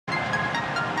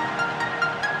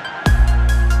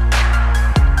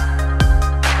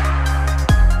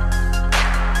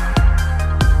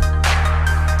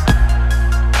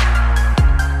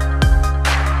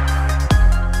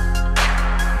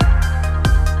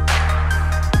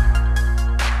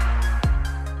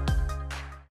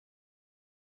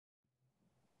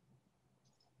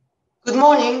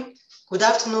morning, good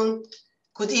afternoon,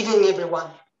 good evening, everyone.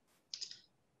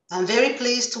 I'm very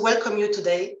pleased to welcome you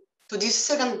today to this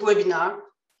second webinar,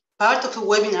 part of a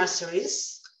webinar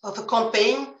series of a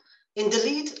campaign in the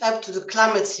lead up to the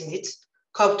climate summit,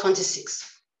 COP26.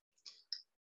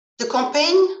 The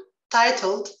campaign,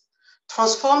 titled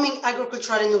Transforming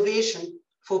Agricultural Innovation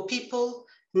for People,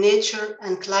 Nature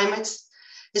and Climate,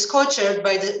 is co-chaired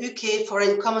by the UK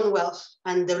Foreign Commonwealth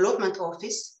and Development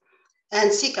Office and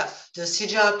CCAF, the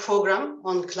CGR program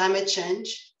on climate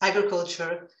change,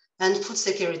 agriculture, and food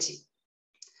security.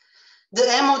 The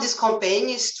aim of this campaign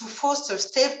is to foster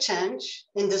step change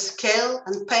in the scale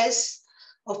and pace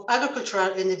of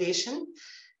agricultural innovation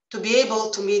to be able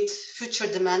to meet future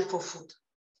demand for food.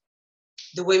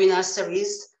 The webinar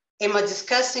series aims at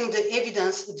discussing the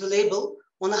evidence available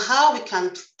on how we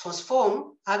can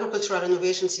transform agricultural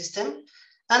innovation system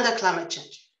under climate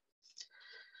change.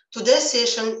 Today's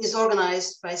session is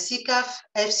organized by CCAF,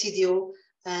 FCDO,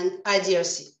 and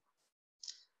IDRC.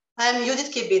 I am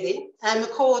Judith Kebede. I am a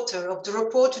co-author of the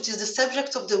report, which is the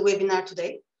subject of the webinar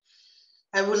today.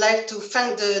 I would like to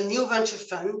thank the New Venture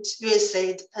Fund,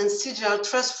 USAID, and CGR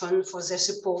Trust Fund for their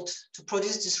support to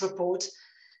produce this report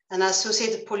and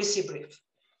associated policy brief.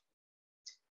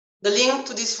 The link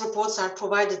to these reports are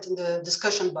provided in the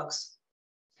discussion box.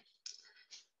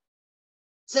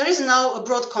 There is now a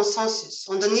broad consensus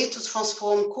on the need to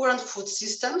transform current food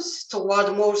systems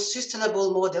toward more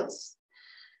sustainable models,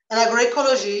 and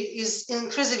agroecology is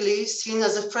increasingly seen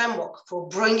as a framework for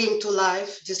bringing to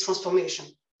life this transformation.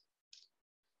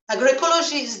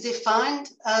 Agroecology is defined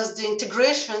as the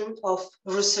integration of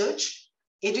research,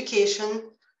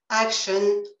 education,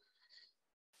 action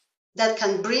that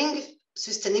can bring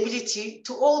sustainability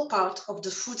to all parts of the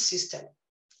food system,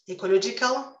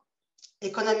 ecological,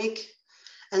 economic,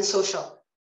 and social.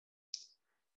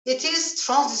 It is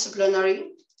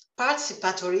transdisciplinary,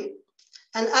 participatory,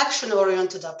 and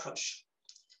action-oriented approach.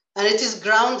 And it is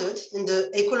grounded in the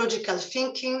ecological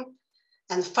thinking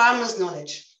and farmers'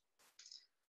 knowledge.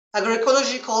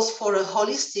 Agroecology calls for a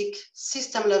holistic,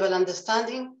 system-level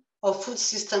understanding of food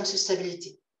system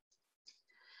sustainability.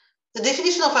 The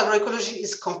definition of agroecology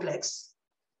is complex.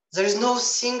 There is no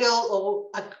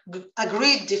single or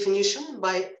agreed definition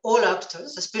by all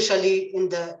actors, especially in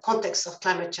the context of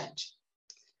climate change.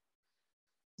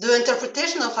 The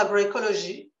interpretation of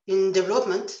agroecology in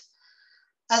development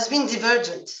has been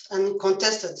divergent and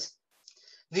contested,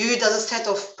 viewed as a set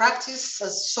of practice,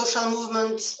 as social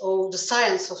movement, or the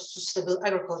science of sustainable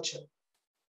agriculture.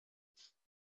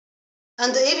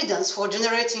 And the evidence for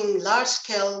generating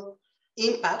large-scale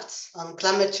impacts on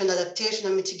climate change adaptation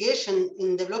and mitigation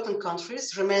in developing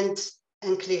countries remained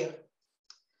unclear.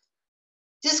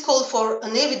 This called for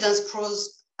an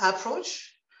evidence-based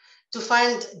approach to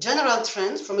find general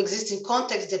trends from existing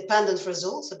context-dependent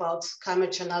results about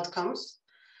climate change outcomes,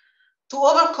 to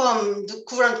overcome the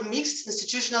current mixed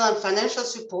institutional and financial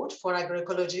support for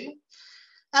agroecology,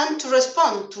 and to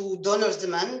respond to donors'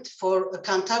 demand for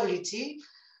accountability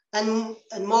and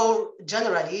more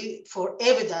generally for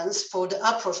evidence for the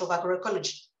approach of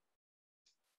agroecology.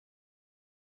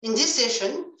 In this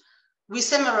session, we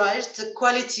summarized the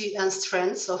quality and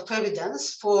strengths of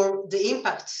evidence for the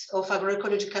impact of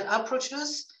agroecological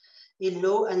approaches in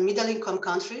low and middle-income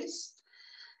countries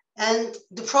and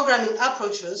the programming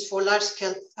approaches for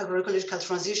large-scale agroecological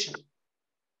transition.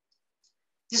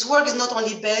 This work is not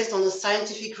only based on a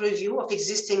scientific review of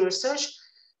existing research,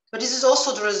 but this is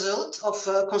also the result of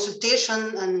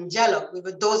consultation and dialogue with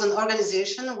a dozen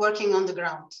organizations working on the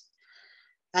ground,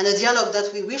 and a dialogue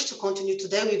that we wish to continue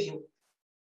today with you.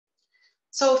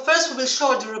 So first we will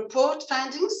show the report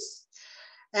findings,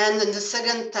 and in the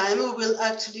second time we will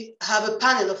actually have a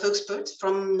panel of experts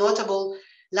from notable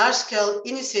large-scale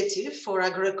initiatives for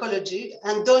agroecology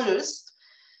and donors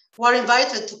who are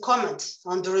invited to comment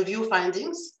on the review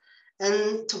findings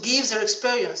and to give their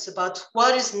experience about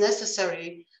what is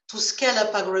necessary to scale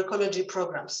up agroecology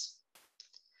programs.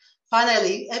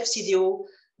 Finally, FCDO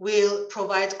will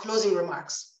provide closing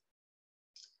remarks.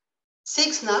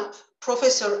 Sig Knapp,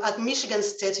 professor at Michigan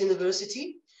State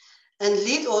University and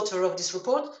lead author of this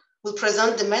report, will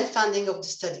present the main finding of the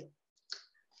study.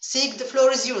 Sig, the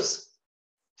floor is yours.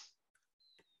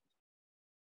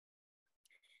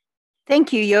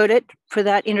 Thank you, Judith, for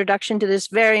that introduction to this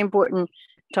very important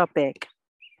topic.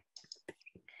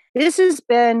 This has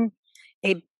been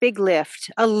a big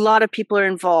lift. A lot of people are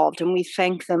involved, and we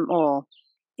thank them all.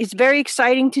 It's very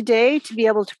exciting today to be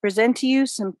able to present to you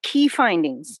some key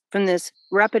findings from this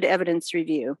rapid evidence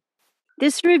review.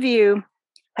 This review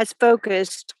has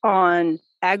focused on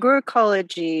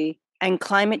agroecology and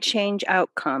climate change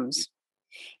outcomes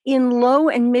in low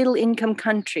and middle income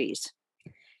countries,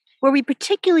 where we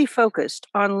particularly focused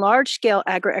on large-scale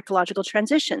agroecological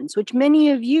transitions, which many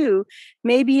of you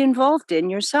may be involved in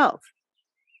yourself.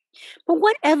 But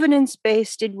what evidence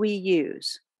base did we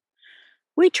use?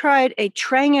 We tried a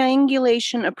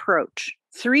triangulation approach,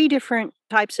 3 different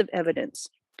types of evidence.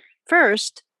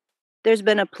 First, there's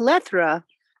been a plethora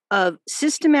of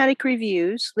systematic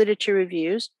reviews, literature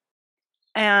reviews,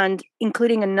 and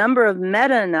including a number of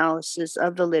meta-analysis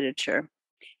of the literature.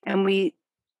 And we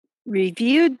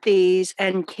reviewed these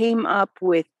and came up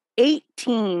with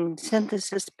 18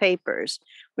 synthesis papers,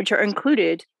 which are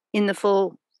included in the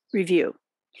full review.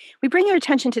 We bring your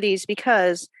attention to these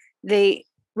because they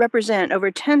represent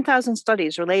over 10,000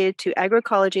 studies related to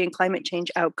agroecology and climate change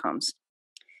outcomes.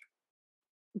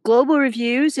 Global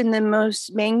reviews in the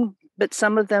most main, but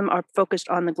some of them are focused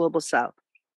on the global south.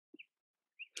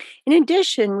 In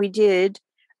addition, we did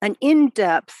an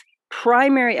in-depth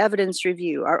primary evidence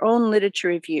review, our own literature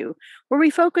review, where we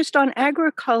focused on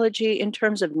agroecology in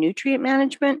terms of nutrient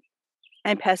management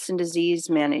and pest and disease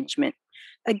management.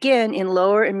 Again, in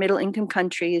lower and middle income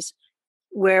countries,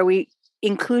 where we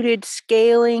included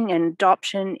scaling and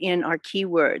adoption in our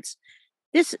keywords.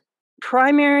 This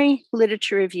primary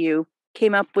literature review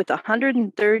came up with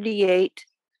 138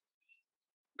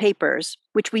 papers,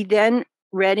 which we then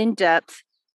read in depth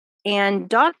and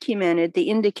documented the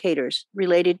indicators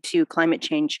related to climate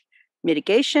change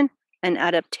mitigation and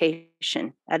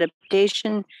adaptation.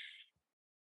 Adaptation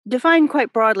defined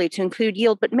quite broadly to include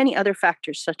yield, but many other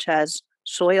factors such as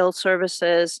soil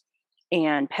services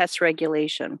and pest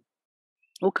regulation.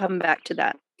 We'll come back to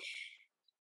that.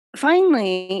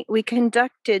 Finally, we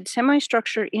conducted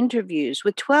semi-structured interviews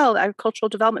with 12 agricultural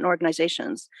development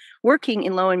organizations working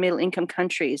in low and middle income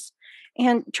countries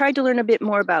and tried to learn a bit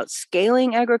more about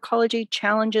scaling agroecology,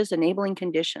 challenges, enabling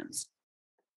conditions.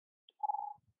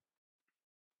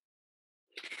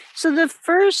 So the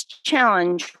first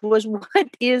challenge was, what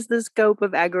is the scope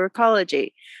of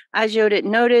agroecology? As Judith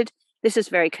noted, this is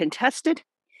very contested.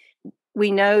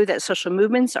 We know that social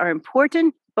movements are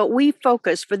important, but we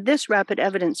focus for this rapid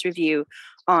evidence review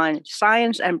on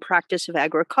science and practice of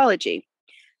agroecology,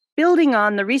 building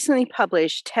on the recently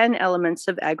published 10 Elements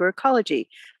of Agroecology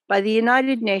by the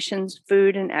United Nations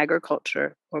Food and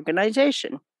Agriculture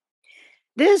Organization.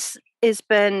 This has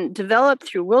been developed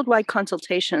through worldwide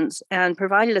consultations and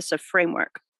provided us a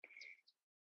framework.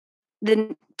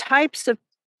 The types of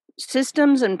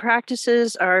systems and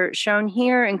practices are shown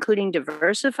here, including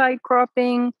diversified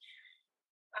cropping,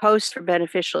 hosts for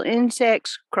beneficial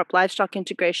insects, crop livestock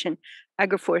integration,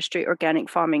 agroforestry, organic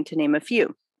farming, to name a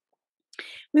few.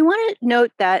 We want to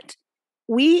note that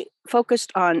we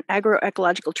focused on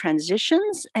agroecological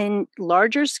transitions and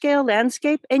larger scale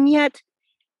landscape, and yet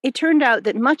it turned out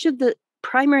that much of the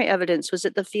primary evidence was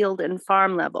at the field and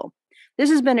farm level. This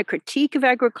has been a critique of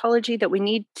agroecology that we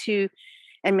need to,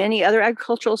 and many other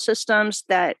agricultural systems,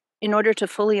 that in order to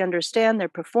fully understand their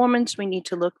performance, we need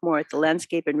to look more at the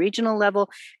landscape and regional level,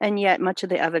 and yet much of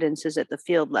the evidence is at the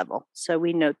field level. So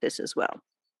we note this as well.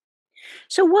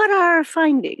 So what are our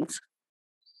findings?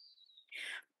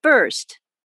 First,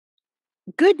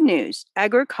 good news,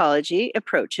 agroecology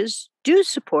approaches do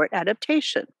support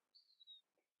adaptation.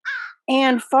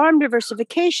 And farm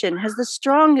diversification has the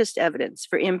strongest evidence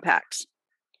for impacts.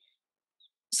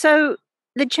 So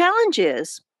the challenge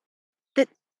is that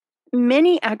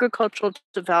many agricultural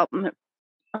development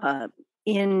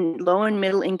in low and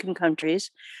middle income countries,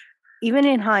 even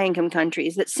in high income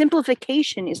countries, that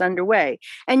simplification is underway.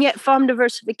 And yet farm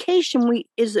diversification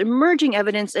is emerging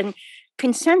evidence and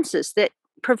consensus that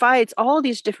provides all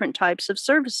these different types of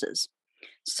services.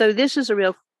 So this is a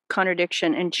real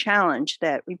contradiction and challenge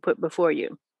that we put before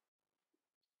you.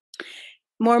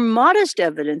 More modest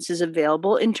evidence is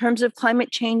available in terms of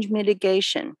climate change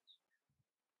mitigation.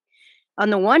 On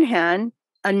the one hand,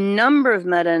 a number of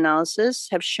meta-analyses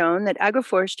have shown that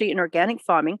agroforestry and organic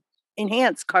farming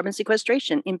enhance carbon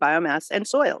sequestration in biomass and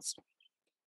soils.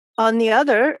 On the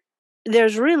other,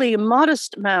 there's really a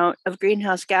modest amount of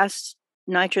greenhouse gas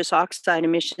nitrous oxide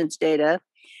emissions data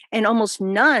and almost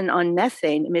none on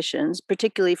methane emissions,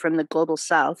 particularly from the global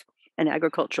south and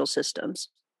agricultural systems.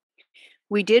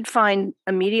 We did find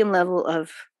a medium level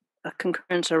of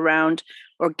concurrence around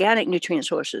organic nutrient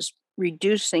sources,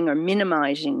 reducing or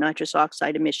minimizing nitrous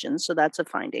oxide emissions, so that's a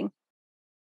finding.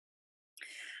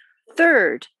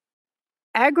 Third,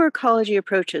 agroecology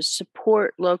approaches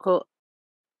support local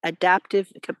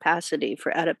adaptive capacity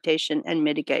for adaptation and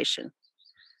mitigation.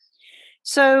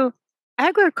 So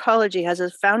agroecology has a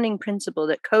founding principle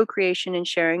that co-creation and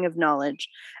sharing of knowledge,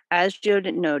 as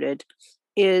Judith noted,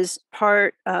 is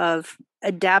part of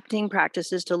adapting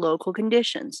practices to local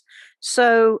conditions.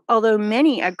 So, although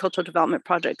many agricultural development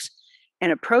projects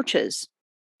and approaches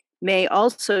may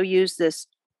also use this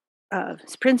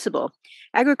principle,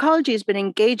 agroecology has been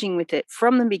engaging with it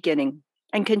from the beginning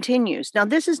and continues. Now,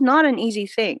 this is not an easy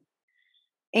thing.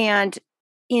 And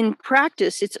in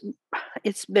practice,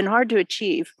 it's been hard to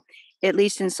achieve, at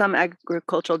least in some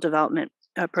agricultural development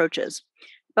approaches.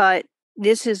 But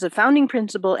this is a founding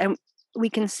principle, and we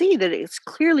can see that it's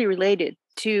clearly related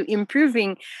to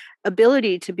improving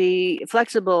ability to be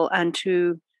flexible and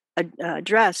to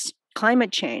address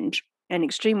climate change and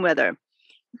extreme weather.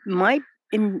 Might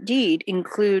indeed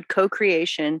include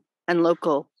co-creation and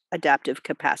local adaptive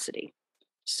capacity.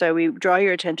 So we draw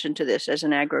your attention to this as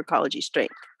an agroecology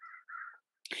strength.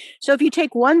 So if you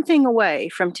take one thing away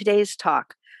from today's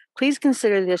talk, please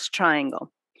consider this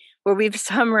triangle where we've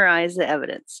summarized the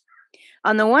evidence.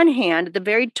 On the one hand, at the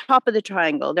very top of the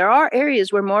triangle, there are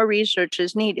areas where more research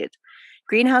is needed.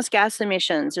 Greenhouse gas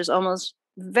emissions, there's almost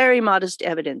very modest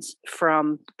evidence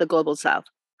from the global south.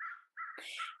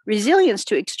 Resilience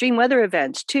to extreme weather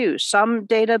events, too. Some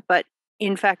data, but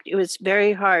in fact, it was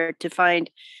very hard to find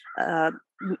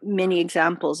many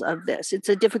examples of this. It's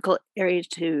a difficult area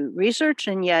to research,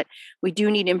 and yet we do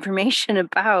need information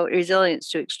about resilience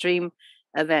to extreme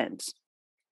events.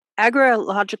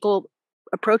 Agroecological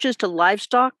approaches to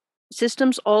livestock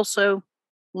systems also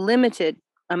limited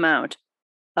amount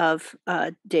of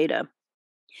data.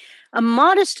 A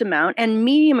modest amount and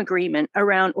medium agreement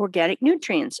around organic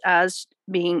nutrients as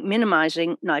being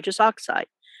minimizing nitrous oxide,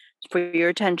 for your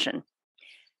attention.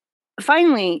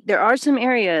 Finally, there are some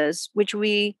areas which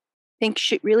we think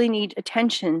should really need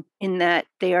attention in that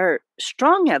they are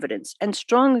strong evidence and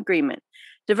strong agreement.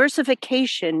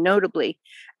 Diversification, notably,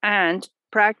 and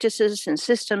practices and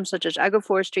systems such as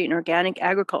agroforestry and organic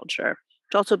agriculture,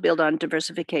 which also build on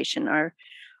diversification,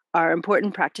 are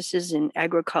important practices in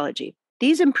agroecology.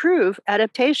 These improve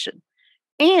adaptation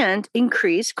and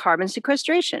increase carbon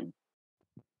sequestration.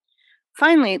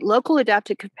 Finally, local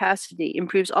adaptive capacity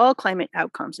improves all climate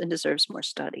outcomes and deserves more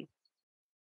study.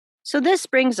 So this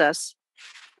brings us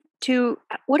to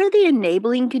what are the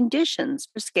enabling conditions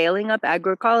for scaling up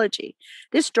agroecology?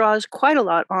 This draws quite a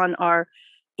lot on our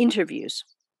interviews.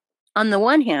 On the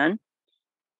one hand,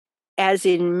 as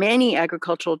in many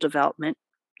agricultural development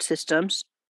systems,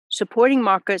 supporting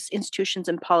markets, institutions,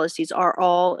 and policies are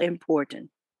all important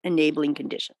enabling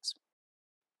conditions.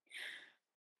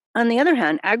 On the other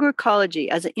hand, agroecology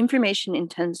as an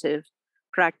information-intensive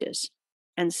practice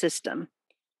and system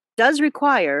does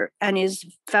require and is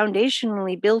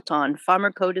foundationally built on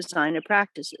farmer co-design of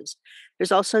practices.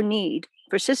 There's also need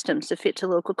for systems to fit to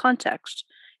local context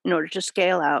in order to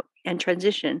scale out and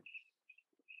transition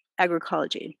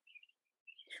agroecology.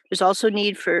 There's also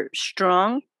need for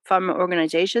strong farmer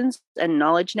organizations and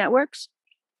knowledge networks.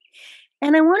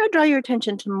 And I want to draw your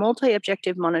attention to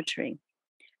multi-objective monitoring,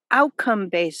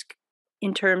 outcome-based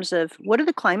in terms of what are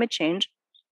the climate change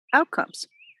outcomes.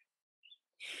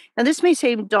 Now, this may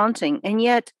seem daunting, and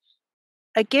yet,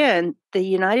 again, the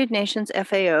United Nations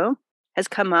FAO has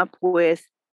come up with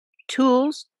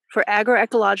tools for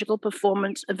agroecological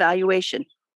performance evaluation,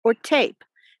 or TAPE.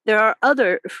 There are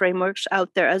other frameworks out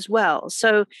there as well.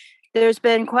 So there's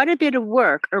been quite a bit of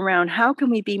work around how can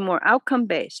we be more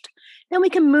outcome-based, and we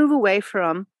can move away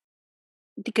from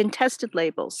the contested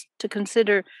labels to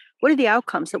consider what are the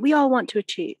outcomes that we all want to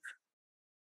achieve.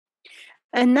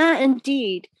 And that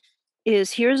indeed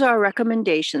is, here's our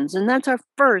recommendations, and that's our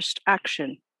first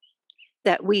action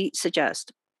that we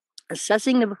suggest: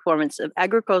 assessing the performance of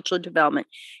agricultural development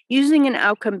using an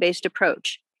outcome-based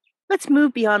approach. Let's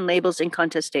move beyond labels and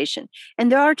contestation,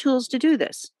 and there are tools to do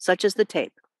this, such as the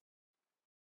TAPE.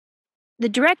 The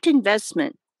direct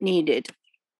investment needed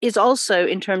is also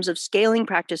in terms of scaling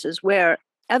practices where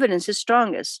evidence is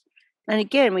strongest. And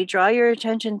again, we draw your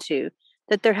attention to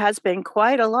that there has been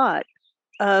quite a lot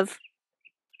of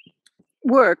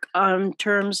work on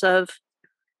terms of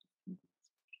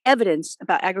evidence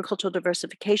about agricultural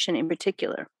diversification in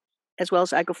particular, as well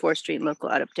as agroforestry and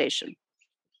local adaptation.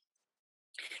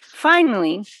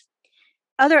 Finally,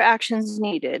 other actions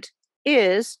needed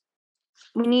is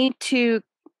we need to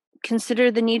consider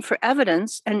the need for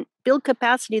evidence and build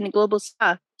capacity in the global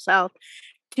south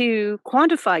to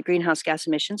quantify greenhouse gas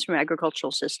emissions from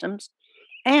agricultural systems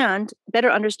and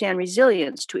better understand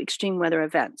resilience to extreme weather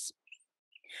events.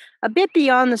 A bit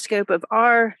beyond the scope of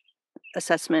our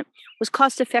assessment was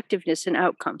cost effectiveness and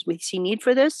outcomes. We see need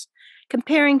for this,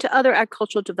 comparing to other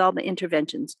agricultural development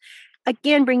interventions.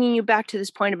 Again, bringing you back to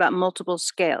this point about multiple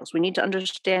scales. We need to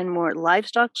understand more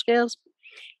livestock scales,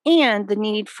 and the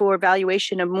need for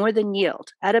valuation of more than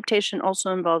yield. Adaptation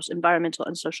also involves environmental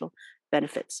and social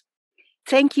benefits.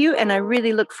 Thank you, and I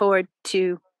really look forward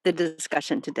to the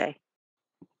discussion today.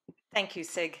 Thank you,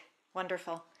 Sig.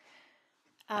 Wonderful.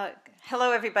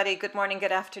 Hello, everybody. Good morning,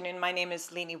 good afternoon. My name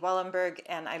is Leni Wallenberg,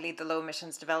 and I lead the Low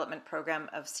Emissions Development Program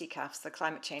of CCAFS, the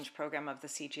Climate Change Program of the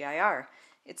CGIR.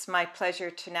 It's my pleasure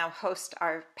to now host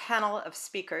our panel of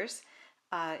speakers.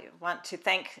 I want to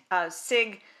thank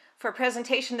Sig for a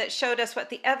presentation that showed us what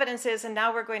the evidence is, and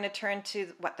now we're going to turn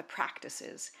to what the practice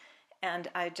is. And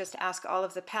I just ask all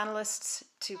of the panelists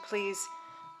to please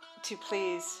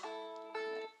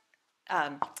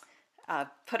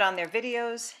put on their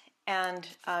videos. And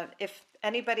if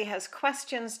anybody has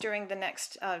questions during the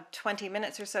next 20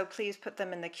 minutes or so, please put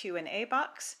them in the Q&A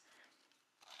box.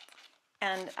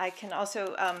 And I can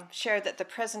also share that the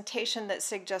presentation that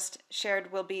Sig just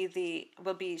shared will be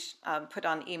put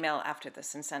on email after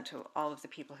this and sent to all of the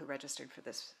people who registered for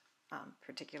this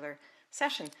particular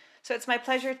session. So it's my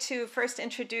pleasure to first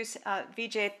introduce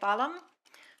Vijay Palam,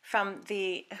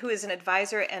 who is an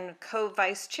advisor and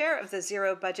co-vice chair of the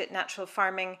Zero Budget Natural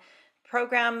Farming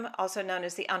Program, also known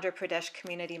as the Andhra Pradesh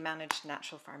Community Managed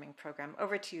Natural Farming Program.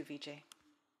 Over to you, Vijay.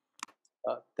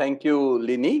 Thank you,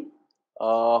 Leni.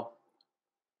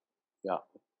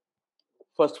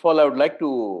 First of all, I would like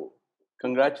to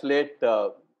congratulate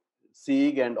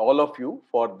Sieg and all of you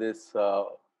for this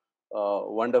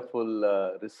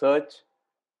wonderful research,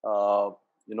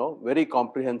 very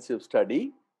comprehensive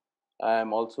study. I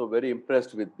am also very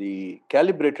impressed with the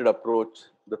calibrated approach,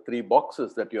 the three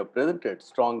boxes that you have presented: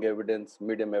 strong evidence,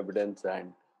 medium evidence,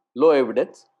 and low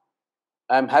evidence.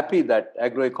 I'm happy that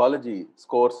agroecology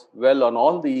scores well on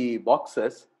all the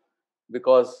boxes,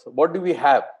 because what do we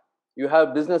have? You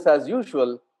have business as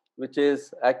usual, which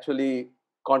is actually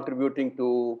contributing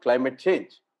to climate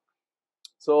change.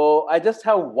 So I just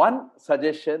have one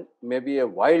suggestion, maybe a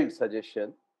wild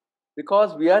suggestion.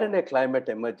 Because we are in a climate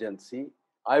emergency,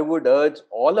 I would urge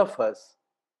all of us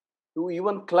to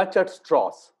even clutch at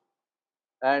straws.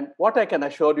 And what I can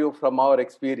assure you from our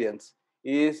experience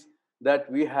is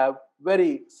that we have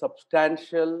very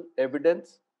substantial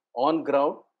evidence on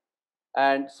ground.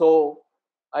 And so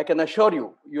I can assure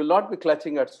you, you'll not be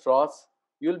clutching at straws.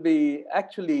 You'll be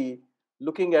actually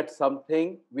looking at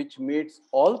something which meets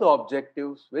all the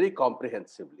objectives very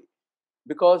comprehensively.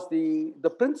 Because the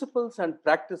principles and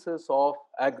practices of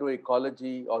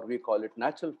agroecology, or we call it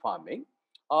natural farming,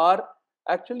 are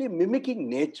actually mimicking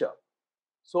nature.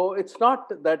 So it's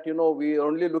not that we are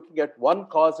only looking at one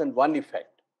cause and one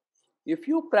effect. If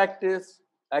you practice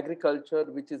agriculture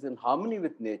which is in harmony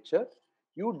with nature,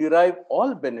 you derive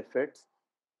all benefits,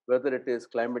 whether it is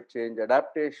climate change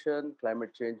adaptation,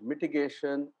 climate change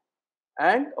mitigation,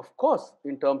 and of course,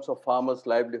 in terms of farmers'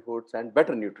 livelihoods and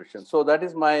better nutrition. So that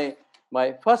is my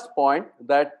first point,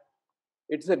 that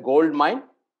it's a gold mine.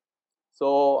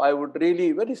 So I would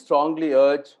really very strongly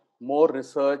urge more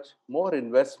research, more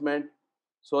investment,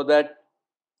 so that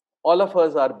all of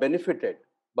us are benefited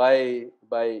by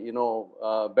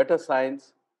better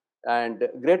science and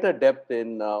greater depth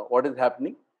in what is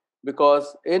happening.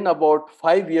 Because in about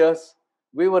 5 years,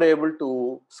 we were able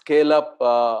to scale up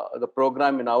the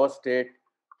program in our state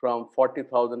from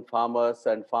 40,000 farmers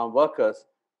and farm workers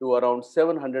to around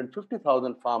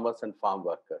 750,000 farmers and farm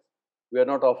workers. We are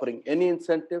not offering any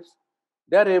incentives.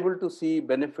 They are able to see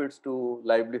benefits to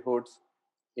livelihoods,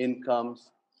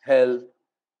 incomes, health,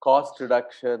 cost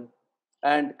reduction,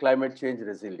 and climate change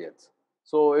resilience.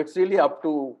 So it's really up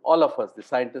to all of us, the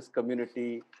scientist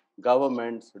community,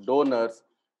 governments, donors,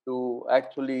 to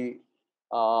actually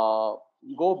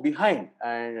go behind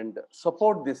and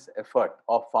support this effort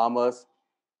of farmers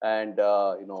and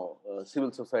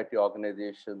civil society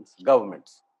organizations,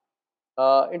 governments.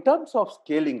 In terms of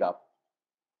scaling up,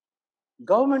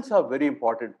 governments are very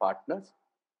important partners,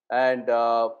 and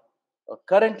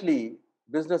currently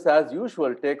business as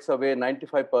usual takes away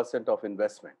 95% of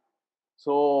investment.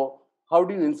 So how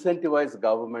do you incentivize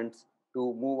governments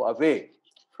to move away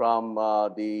from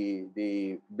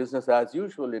the business as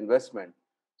usual investment?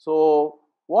 So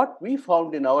what we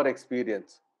found in our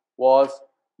experience was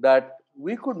that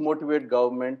we could motivate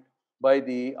government by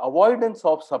the avoidance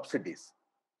of subsidies.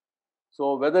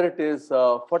 So whether it is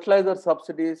fertilizer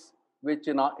subsidies, which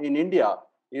in India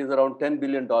is around $10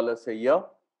 billion a year,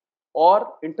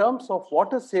 or in terms of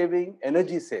water saving,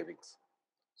 energy savings.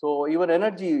 So even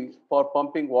energy for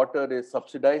pumping water is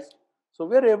subsidized. So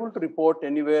we are able to report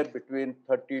anywhere between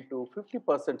 30 to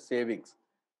 50% savings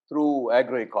through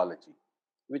agroecology,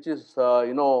 which is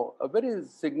a very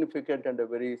significant and a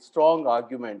very strong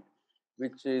argument,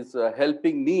 which is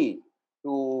helping me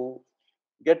to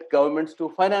get governments to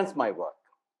finance my work.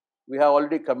 We have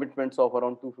already commitments of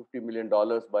around $250 million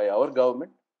by our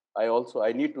government. I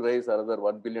need to raise another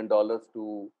 $1 billion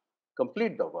to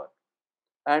complete the work.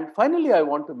 And finally, I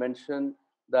want to mention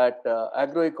that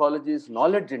agroecology is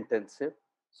knowledge intensive.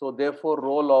 So therefore,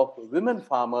 role of women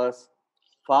farmers,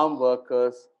 farm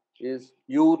workers,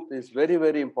 youth is very,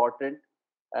 very important.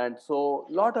 And so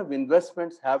a lot of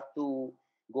investments have to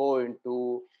go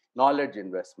into knowledge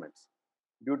investments.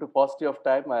 Due to paucity of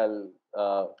time,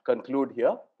 I'll conclude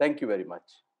here. Thank you very much.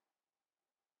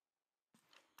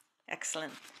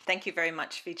 Excellent. Thank you very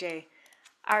much, Vijay.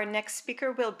 Our next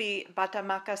speaker will be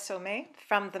Batamaka Some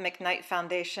from the McKnight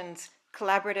Foundation's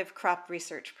Collaborative Crop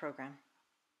Research Program.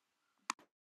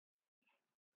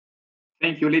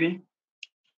 Thank you, Lini.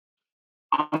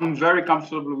 I'm very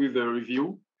comfortable with the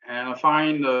review, and I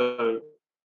find the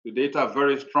data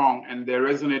very strong, and they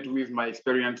resonate with my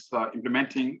experience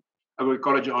implementing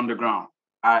agroecology on the ground.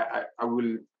 I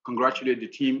will congratulate the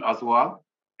team as well.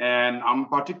 And I'm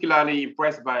particularly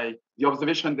impressed by the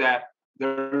observation that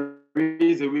there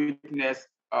is a weakness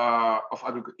of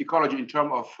agroecology in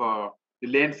terms of the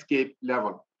landscape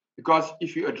level. Because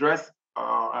if you address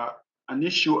an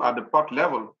issue at the plot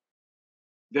level,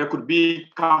 there could be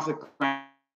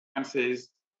consequences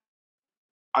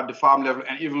at the farm level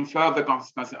and even further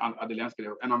consequences at the landscape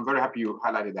level. And I'm very happy you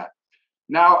highlighted that.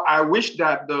 Now, I wish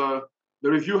that the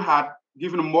review had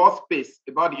given more space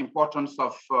about the importance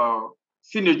of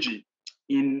synergy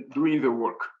in doing the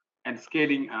work and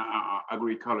scaling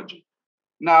agroecology.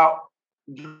 Now,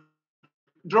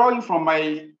 drawing from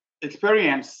my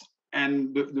experience,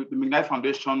 and the McKnight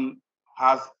Foundation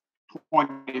has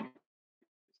 20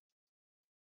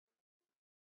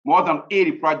 more than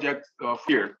 80 projects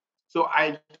here. So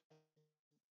I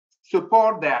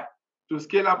support that to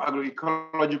scale up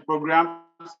agroecology programs,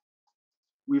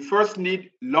 we first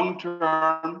need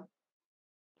long-term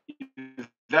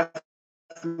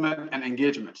investment and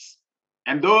engagements,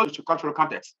 and those to cultural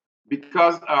context,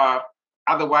 because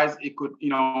otherwise it could,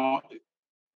 it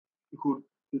could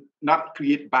not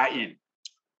create buy-in.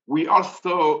 We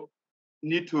also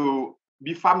need to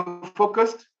be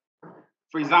farmer-focused.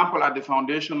 For example, at the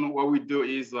foundation, what we do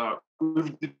is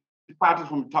we've departed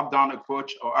from top-down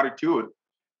approach or attitude,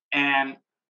 and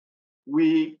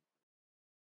we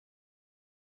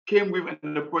came with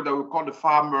an approach that we call the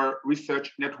Farmer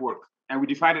Research Network. And we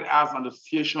defined it as an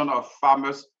association of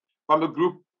farmer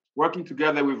group working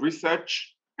together with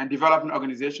research and development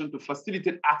organizations to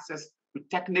facilitate access to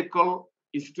technical,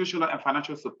 institutional, and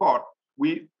financial support,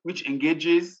 which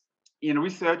engages in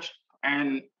research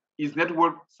and is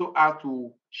networked so as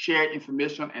to share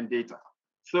information and data.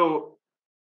 So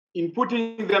in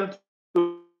putting them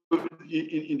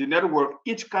in the network,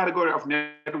 each category of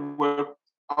network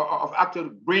of actors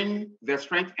bring their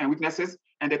strengths and weaknesses,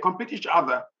 and they complete each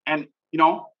other, and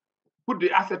put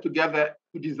the asset together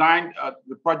to design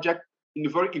the project in a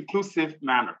very inclusive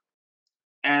manner.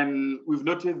 And we've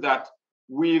noticed that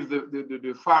with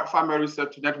the Farmer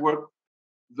Research Network,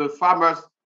 the farmers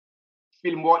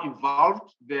feel more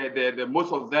involved.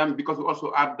 Most of them, because we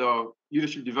also add the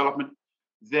leadership development,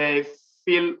 they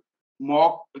feel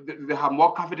more, they have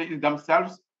more confidence in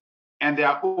themselves, and they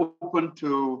are open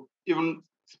to even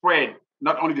spread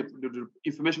not only the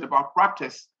information about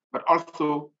practice, but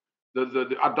also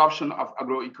the adoption of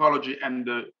agroecology and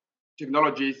the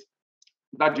technologies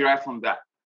that derive from that.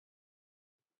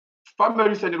 Farmer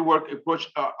Research Network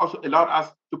approach also allowed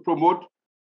us to promote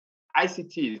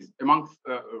ICTs among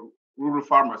rural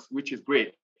farmers, which is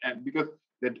great. And because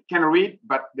they can read,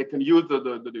 but they can use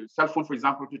the cell phone, for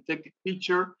example, to take a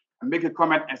picture and make a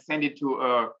comment and send it to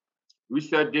a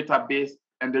research database,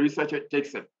 and the researcher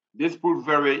takes it. This proved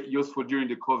very useful during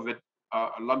the COVID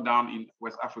lockdown in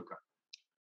West Africa.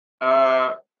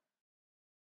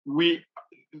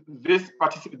 This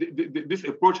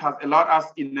approach has allowed us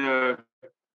in our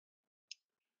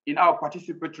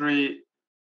participatory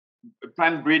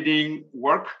plant breeding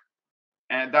work,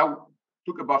 and that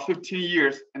took about 15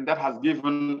 years, and that has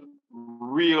given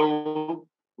real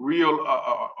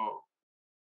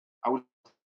I would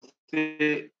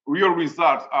say real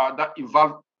results that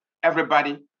involve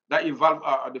everybody, that involve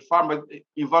the farmers,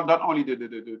 involve not only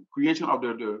the creation of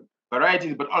the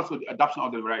varieties, but also the adoption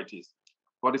of the varieties.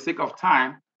 For the sake of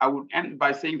time, I would end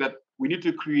by saying that we need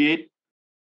to create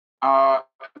a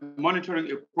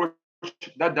monitoring approach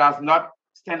that does not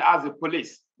stand as a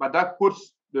police, but that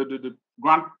puts the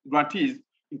grantees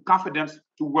in confidence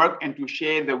to work and to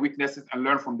share the weaknesses and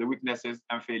learn from the weaknesses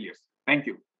and failures. Thank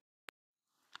you.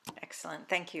 Excellent,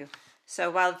 thank you.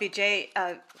 So while Vijay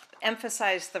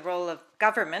emphasized the role of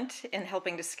government in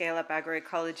helping to scale up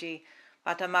agroecology,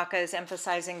 Batamaka is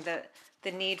emphasizing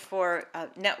the need for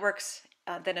networks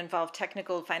that involve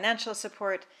technical financial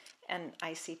support and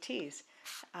ICTs,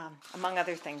 among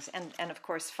other things, and of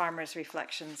course, farmers'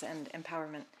 reflections and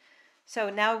empowerment. So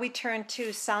now we turn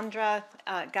to Sandra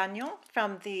Gagnon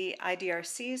from the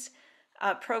IDRC's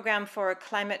Program for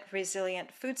Climate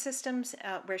Resilient Food Systems,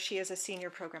 where she is a Senior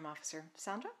Program Officer.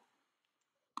 Sandra?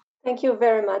 Thank you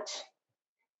very much.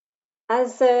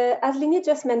 As Lini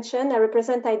just mentioned, I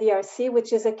represent IDRC,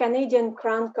 which is a Canadian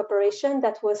Crown corporation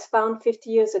that was founded 50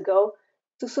 years ago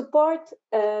to support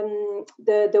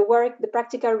the work, the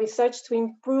practical research to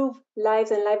improve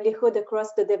lives and livelihood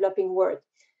across the developing world.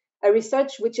 A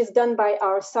research which is done by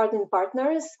our southern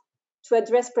partners to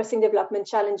address pressing development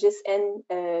challenges and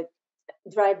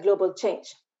drive global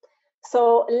change.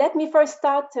 So let me first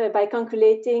start by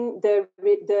congratulating the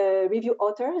review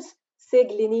authors, Sig,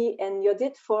 Lini, and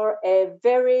Yodit, for a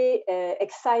very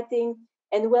exciting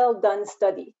and well done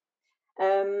study.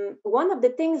 One of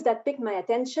the things that piqued my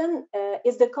attention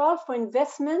is the call for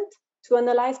investment to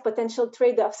analyze potential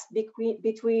trade-offs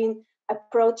between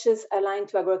approaches aligned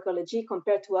to agroecology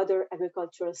compared to other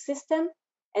agricultural systems,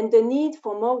 and the need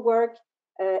for more work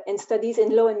and studies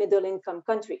in low and middle income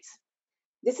countries.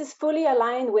 This is fully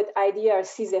aligned with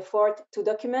IDRC's effort to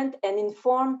document and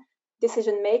inform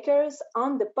decision makers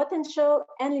on the potential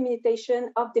and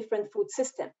limitation of different food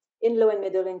systems in low and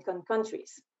middle income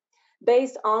countries,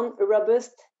 based on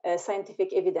robust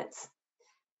scientific evidence.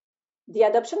 The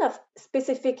adoption of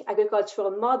specific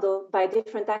agricultural model by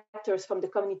different actors from the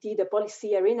community, the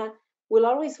policy arena, will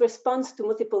always respond to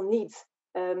multiple needs,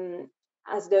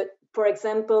 for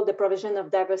example, the provision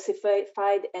of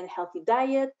diversified and healthy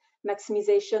diet,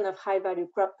 maximization of high-value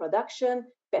crop production,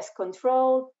 pest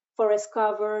control, forest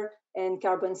cover, and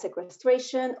carbon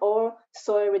sequestration, or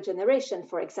soil regeneration,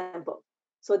 for example.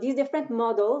 So these different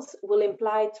models will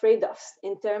imply trade-offs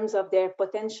in terms of their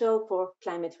potential for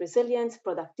climate resilience,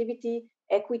 productivity,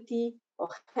 equity, or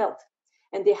health.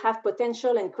 And they have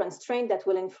potential and constraint that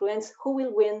will influence who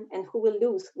will win and who will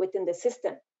lose within the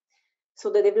system. So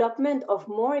the development of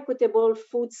more equitable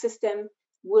food system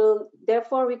will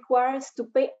therefore require us to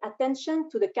pay attention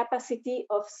to the capacity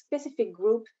of specific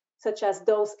groups, such as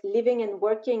those living and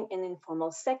working in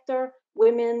informal sector,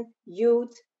 women,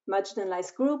 youth,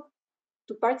 marginalized group,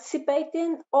 to participate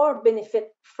in or benefit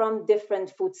from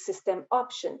different food system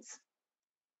options.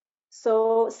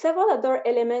 So several other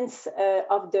elements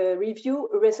of the review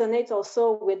resonate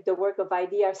also with the work of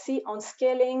IDRC on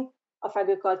scaling of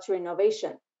agriculture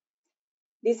innovation.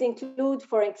 These include,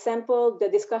 for example, the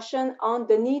discussion on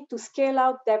the need to scale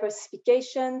out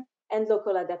diversification and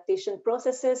local adaptation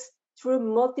processes through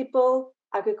multiple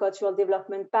agricultural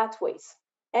development pathways,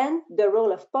 and the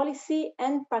role of policy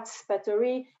and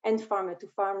participatory and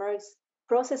farmer-to-farmers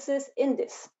processes in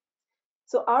this.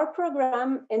 So our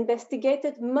program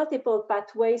investigated multiple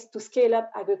pathways to scale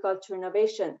up agriculture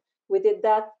innovation. We did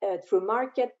that through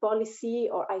market, policy,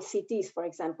 or ICTs, for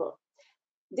example.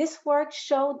 This work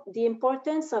showed the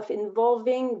importance of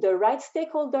involving the right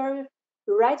stakeholder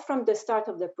right from the start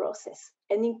of the process,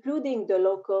 and including the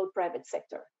local private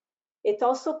sector. It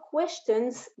also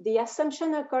questions the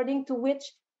assumption according to which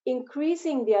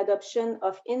increasing the adoption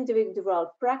of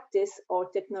individual practice or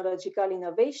technological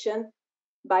innovation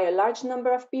by a large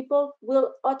number of people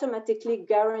will automatically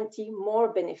guarantee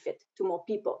more benefit to more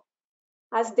people,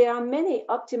 as there are many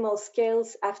optimal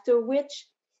scales after which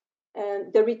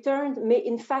the return may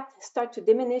in fact start to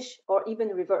diminish or even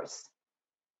reverse.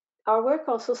 Our work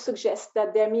also suggests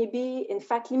that there may be in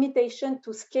fact limitation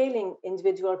to scaling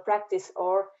individual practice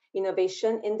or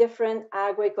innovation in different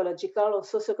agroecological or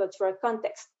sociocultural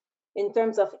contexts in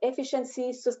terms of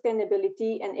efficiency,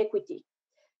 sustainability, and equity.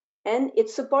 And it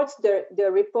supports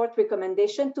the report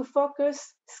recommendation to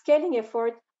focus scaling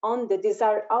effort on the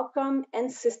desired outcome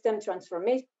and system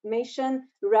transformation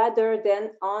rather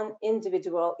than on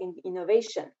individual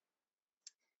innovation.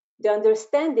 The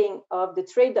understanding of the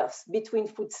trade-offs between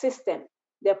food systems,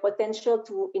 their potential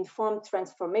to inform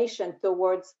transformation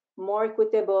towards more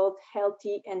equitable,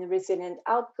 healthy, and resilient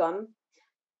outcome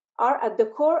are at the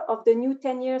core of the new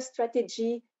 10-year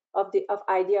strategy of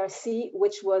IDRC,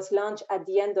 which was launched at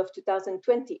the end of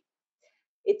 2020.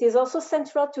 It is also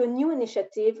central to a new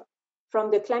initiative from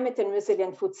the Climate and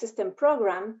Resilient Food System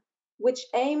Program, which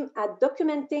aim at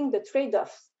documenting the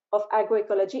trade-offs of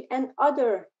agroecology and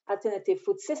other alternative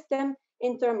food systems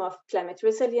in terms of climate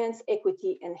resilience,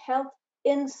 equity, and health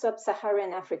in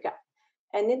sub-Saharan Africa,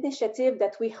 an initiative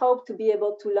that we hope to be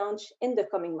able to launch in the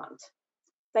coming months.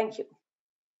 Thank you.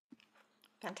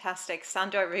 Fantastic.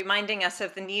 Sandra, reminding us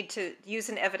of the need to use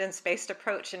an evidence-based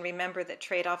approach and remember that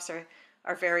trade-offs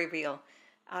are very real.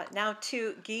 Now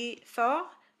to Guy Thor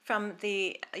from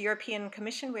the European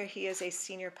Commission, where he is a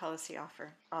senior policy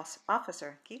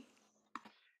officer. Guy?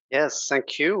 Yes,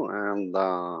 thank you, and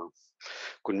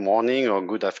good morning or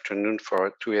good afternoon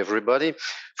to everybody.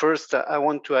 First, I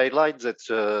want to highlight that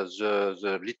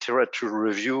the literature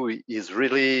review is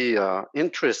really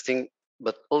interesting,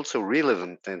 but also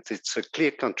relevant, and it's a clear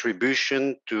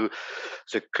contribution to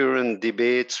the current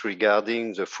debates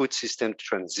regarding the food system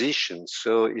transition.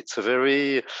 So it's a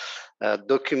very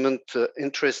document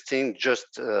interesting,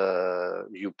 just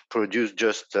you produce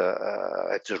just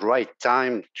at the right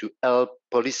time to help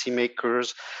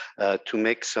policymakers to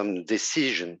make some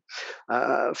decision.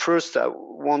 First, I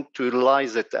want to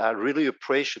realize that I really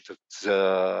appreciate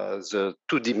the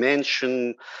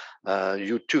two-dimension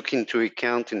you took into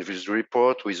account in this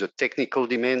report, with the technical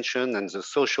dimension and the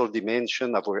social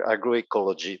dimension of our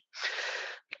agroecology.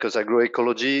 Because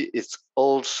agroecology is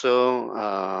also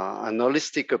an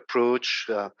holistic approach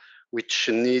which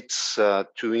needs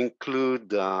to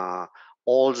include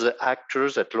all the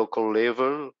actors at local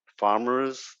level,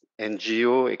 farmers,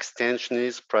 NGO,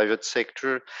 extensionists, private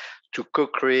sector, to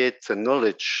co-create the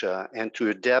knowledge and to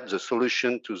adapt the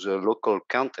solution to the local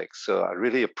context. So I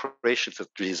really appreciate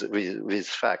this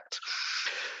fact.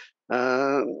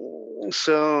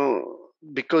 So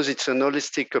because it's an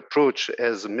holistic approach,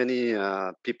 as many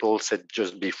people said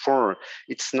just before,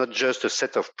 it's not just a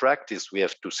set of practice we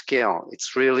have to scale.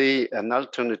 It's really an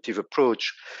alternative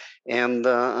approach. And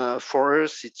for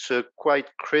us, it's a quite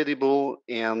credible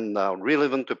and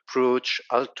relevant approach,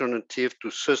 alternative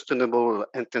to sustainable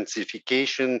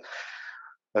intensification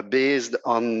based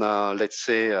on, let's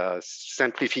say,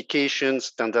 simplification,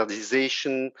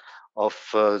 standardization of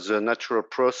the natural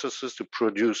processes to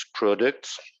produce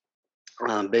products,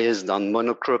 based on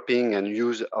monocropping and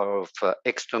use of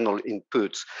external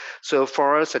inputs. So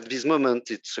for us at this moment,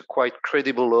 it's a quite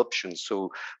credible option.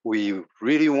 So we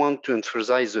really want to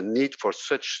emphasize the need for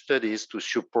such studies to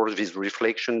support this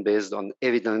reflection based on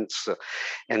evidence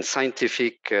and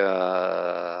scientific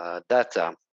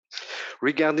data.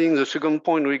 Regarding the second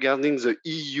point, regarding the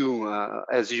EU,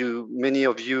 as many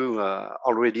of you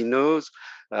already knows,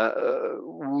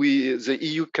 the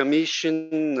EU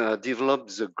Commission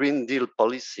developed the Green Deal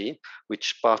policy,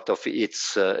 which part of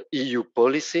its EU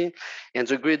policy. And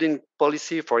the Green Deal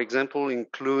policy, for example,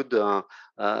 include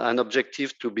an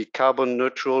objective to be carbon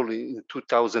neutral in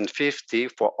 2050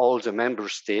 for all the member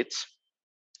states,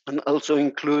 and also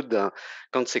include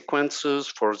consequences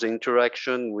for the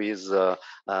interaction with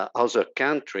other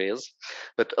countries,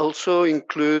 but also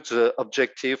includes the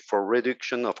objective for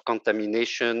reduction of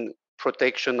contamination,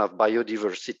 protection of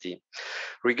biodiversity.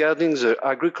 Regarding the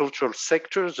agricultural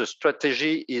sector, the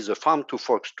strategy is a farm to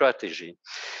fork strategy.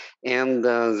 And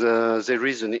there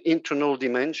is an internal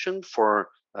dimension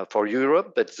for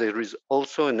Europe, but there is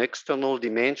also an external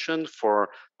dimension for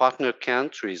partner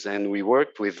countries, and we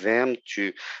worked with them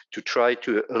to try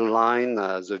to align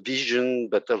the vision,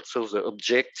 but also the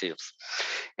objectives.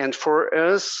 And for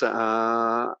us,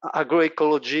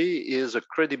 agroecology is a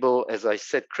credible, as I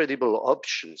said, credible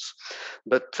options.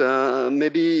 But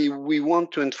maybe we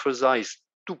want to emphasize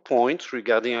 2 points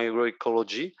regarding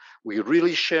agroecology. We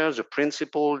really share the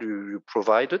principle you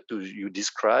provided, you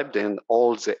described, and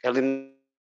all the elements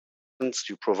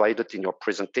you provided in your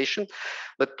presentation,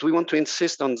 but we want to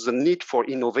insist on the need for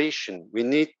innovation. We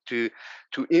need to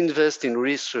invest in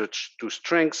research to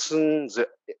strengthen the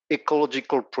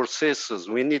ecological processes.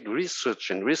 We need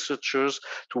research and researchers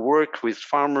to work with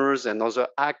farmers and other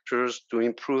actors to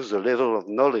improve the level of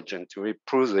knowledge and to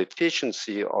improve the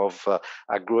efficiency of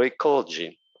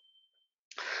agroecology.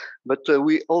 But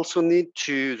we also need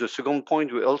to, the second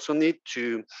point, we also need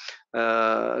to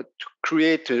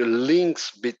create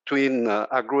links between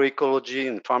agroecology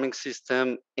and farming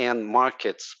system and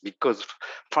markets, because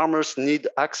farmers need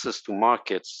access to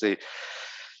markets.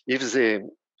 If they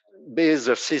base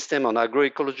their system on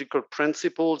agroecological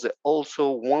principles, they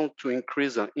also want to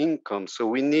increase their income. So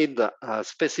we need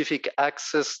specific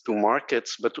access to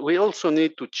markets, but we also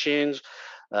need to change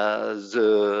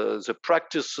the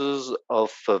practices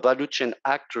of value chain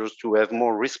actors to have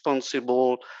more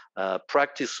responsible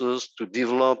practices to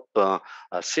develop a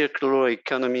circular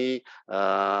economy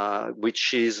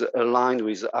which is aligned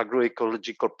with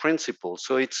agroecological principles.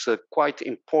 So it's a quite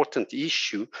important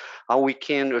issue, how we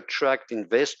can attract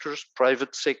investors,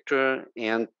 private sector,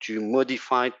 and to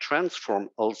modify, transform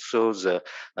also the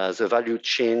value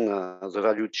chain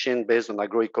based on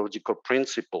agroecological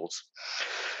principles.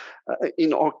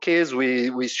 In our case,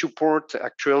 we support,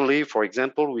 actually, for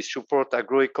example, we support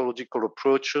agroecological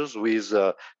approaches with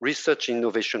research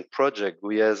innovation project.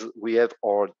 We have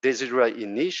our Desiderate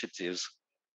initiatives,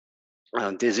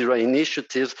 Desira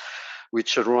initiative,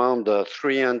 which around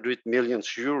 300 million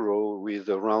euro with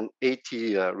around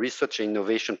 80 research and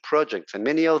innovation projects. And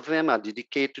many of them are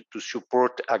dedicated to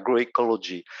support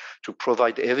agroecology, to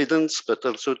provide evidence, but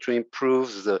also to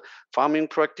improve the farming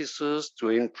practices,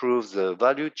 to improve the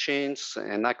value chains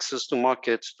and access to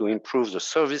markets, to improve the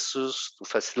services, to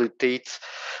facilitate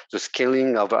the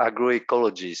scaling of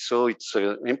agroecology. So it's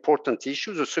an important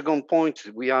issue. The second point,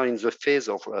 we are in the phase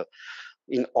of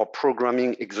in our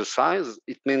programming exercise.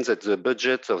 It means that the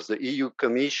budget of the EU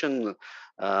Commission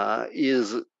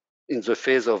is in the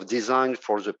phase of design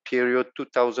for the period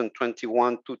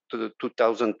 2021 to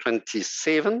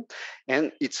 2027,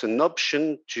 and it's an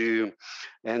option to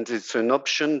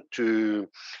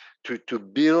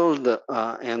build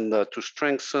and to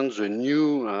strengthen the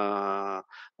new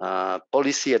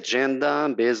policy agenda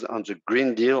based on the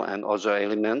Green Deal and other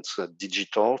elements,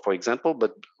 digital, for example,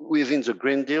 but within the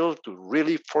Green Deal to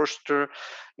really foster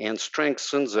and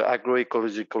strengthen the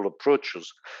agroecological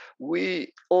approaches.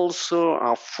 We also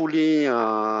are fully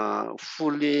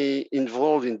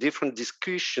involved in different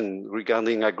discussions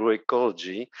regarding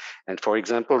agroecology. And for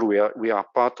example, we are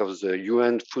part of the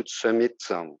UN Food Summit,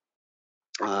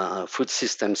 Food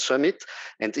System Summit,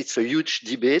 and it's a huge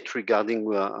debate regarding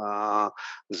the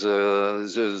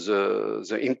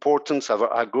importance of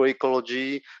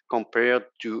agroecology compared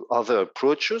to other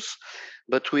approaches.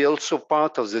 But we are also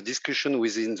part of the discussion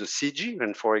within the CG,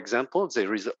 and for example,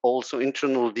 there is also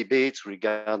internal debates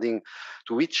regarding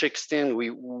to which extent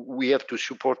we have to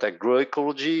support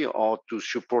agroecology or to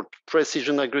support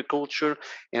precision agriculture,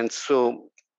 and so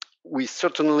we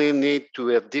certainly need to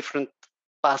have different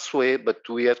pathway, but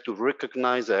we have to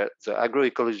recognize that the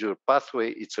agroecological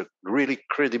pathway, it's a really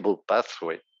credible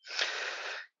pathway.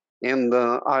 And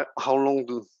how long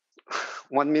do,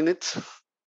 1 minute?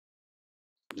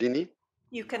 Lini?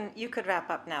 You could wrap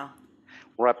up now.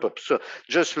 Wrap up. So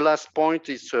just last point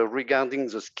is regarding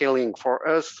the scaling. For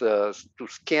us, to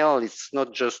scale, it's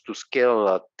not just to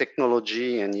scale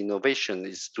technology and innovation,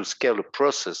 it's to scale a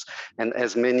process. And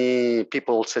as many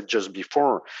people said just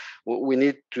before, we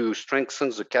need to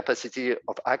strengthen the capacity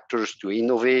of actors to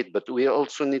innovate, but we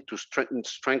also need to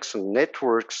strengthen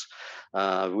networks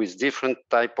with different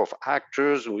type of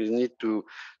actors. We need to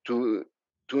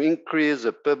increase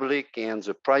the public and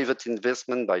the private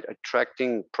investment by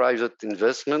attracting private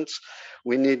investments.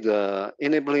 We need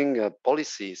enabling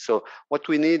policy. So what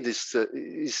we need is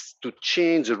to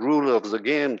change the rule of the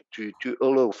game to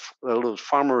allow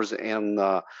farmers and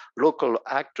local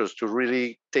actors to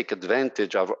really take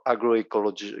advantage of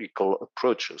agroecological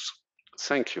approaches.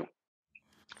 Thank you.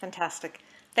 Fantastic.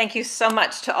 Thank you so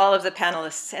much to all of the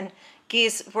panelists. And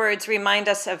Guy's words remind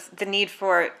us of the need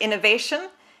for innovation,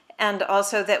 and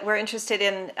also that we're interested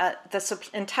in the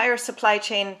entire supply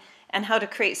chain and how to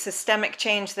create systemic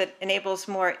change that enables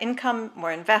more income,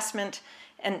 more investment,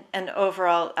 and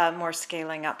overall more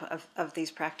scaling up of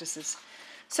these practices.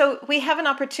 So we have an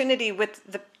opportunity with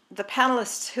the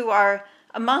panelists who are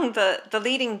among the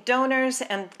leading donors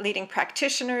and leading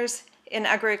practitioners in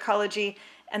agroecology,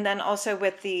 and then also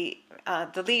with the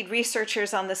lead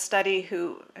researchers on the study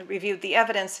who reviewed the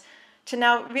evidence, to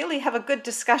now really have a good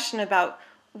discussion about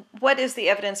what is the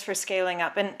evidence for scaling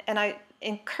up. And I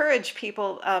encourage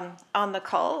people on the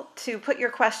call to put your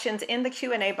questions in the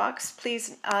Q&A box,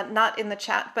 please, not in the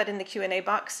chat, but in the Q&A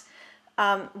box.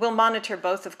 We'll monitor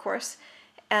both, of course,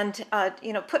 and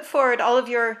put forward all of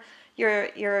your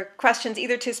questions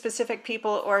either to specific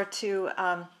people or to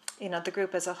the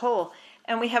group as a whole.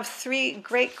 And we have 3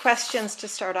 great questions to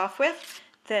start off with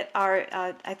that are,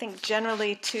 I think,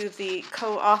 generally to the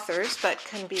co-authors, but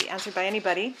can be answered by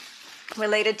anybody,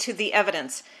 related to the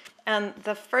evidence. And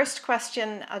the first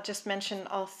question, I'll just mention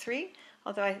all 3,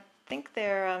 although I think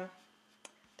they're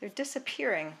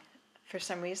disappearing for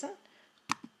some reason.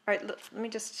 All right, let me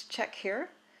just check here.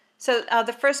 So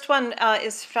the first one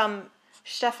is from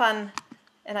Stefan,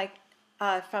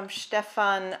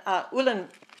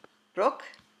 Uhlenbrook,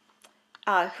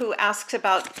 who asks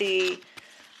about the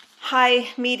high,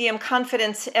 medium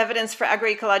confidence evidence for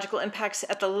agroecological impacts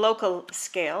at the local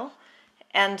scale.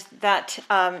 And that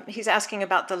he's asking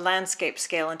about the landscape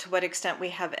scale and to what extent we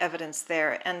have evidence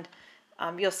there. And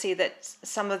you'll see that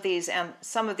some of these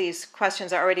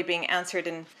questions are already being answered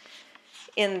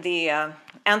in the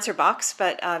answer box,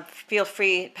 but feel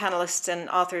free, panelists and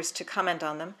authors, to comment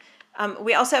on them.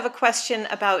 We also have a question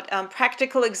about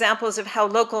practical examples of how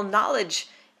local knowledge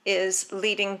is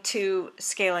leading to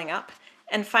scaling up.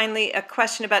 And finally, a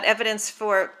question about evidence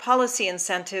for policy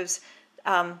incentives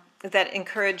that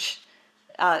encourage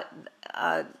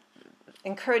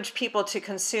people to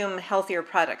consume healthier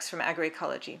products from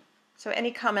agroecology. So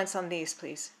any comments on these,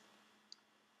 please?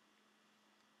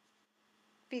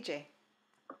 Vijay.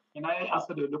 Can I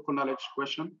answer the local knowledge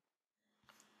question?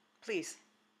 Please.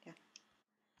 Yeah.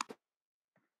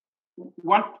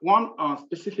 One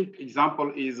specific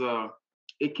example is a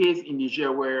case in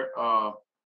Niger where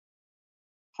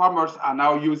farmers are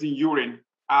now using urine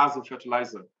as a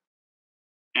fertilizer.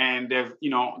 And they've,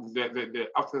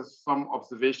 after some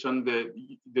observation,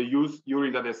 they use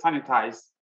urine that they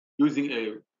sanitize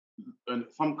using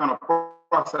some kind of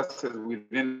processes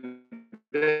within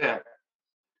there.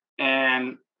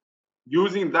 And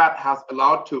using that has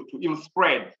allowed to even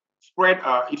spread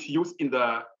its use in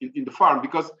the farm,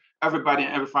 because everybody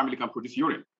and every family can produce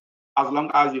urine as long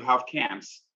as you have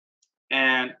cans.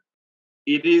 And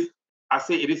it is, I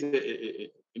say, it is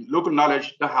a local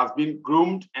knowledge that has been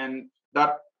groomed, and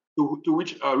that to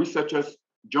which researchers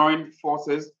join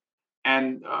forces,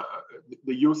 and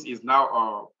the use is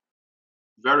now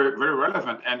very, very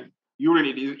relevant. And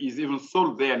urine is even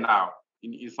sold there now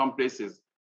in some places,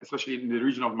 especially in the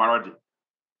region of Maradi.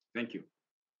 Thank you.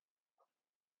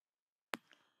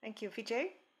 Thank you,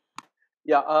 Vijay.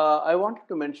 Yeah, I wanted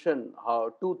to mention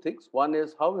two things. One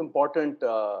is how important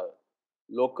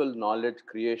local knowledge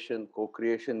creation,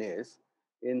 co-creation is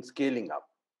in scaling up.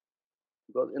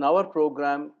 Because in our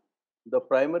program, the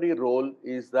primary role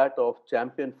is that of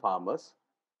champion farmers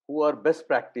who are best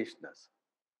practitioners.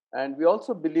 And we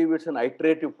also believe it's an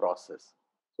iterative process.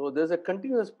 So there's a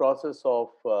continuous process of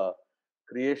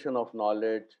creation of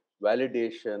knowledge,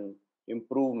 validation,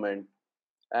 improvement.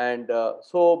 And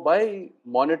so by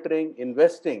monitoring,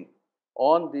 investing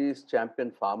on these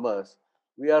champion farmers,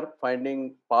 we are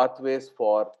finding pathways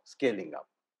for scaling up.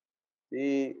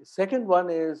 The second one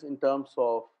is in terms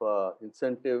of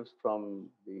incentives from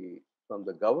the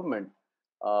government.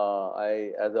 As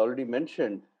I already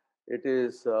mentioned, it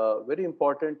is very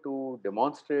important to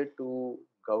demonstrate to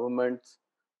governments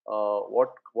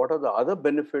what are the other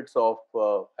benefits of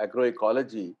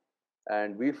agroecology,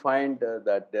 and we find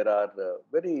that there are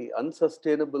very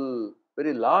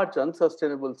large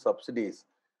unsustainable subsidies,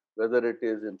 whether it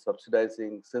is in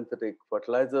subsidizing synthetic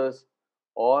fertilizers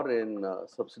or in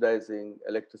subsidizing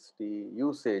electricity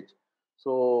usage.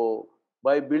 So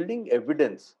by building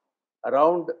evidence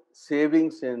around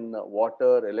savings in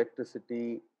water,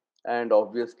 electricity, and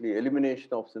obviously elimination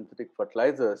of synthetic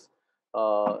fertilizers,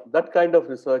 that kind of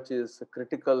research is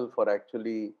critical for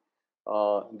actually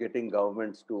getting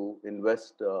governments to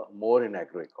invest more in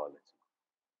agroecology.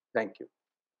 Thank you.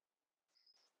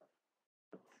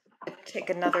 I'll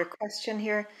take another question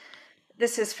here.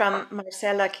 This is from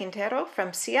Marcela Quintero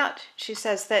from CIAT. She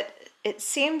says that it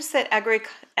seems that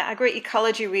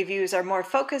agroecology reviews are more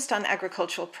focused on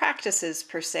agricultural practices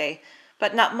per se,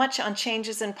 but not much on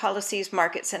changes in policies,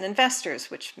 markets, and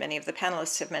investors, which many of the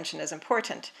panelists have mentioned as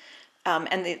important.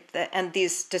 And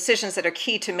these decisions that are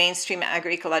key to mainstream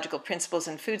agroecological principles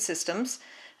and food systems,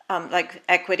 like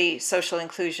equity, social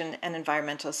inclusion, and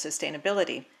environmental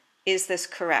sustainability. Is this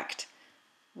correct?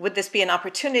 Would this be an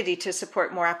opportunity to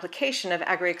support more application of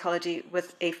agroecology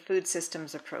with a food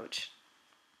systems approach?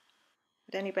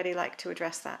 Would anybody like to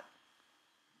address that?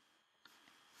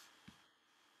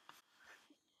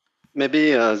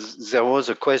 Maybe there was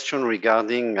a question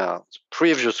regarding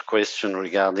previous question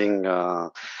regarding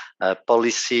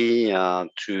policy to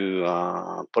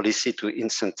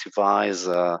incentivize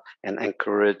and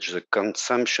encourage the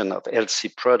consumption of healthy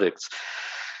products.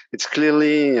 It's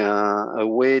clearly a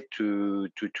way to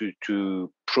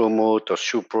promote or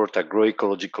support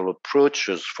agroecological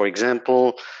approaches. For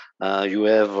example, you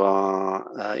have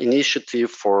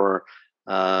initiative for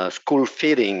school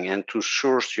feeding and to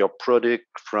source your product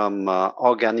from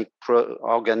organic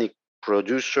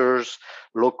producers,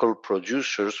 local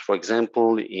producers, for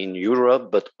example, in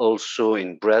Europe, but also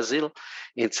in Brazil.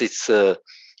 It's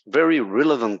very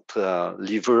relevant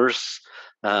levers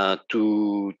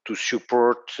to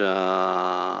support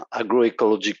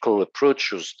agroecological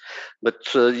approaches.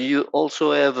 But you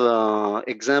also have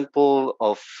example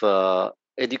of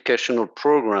educational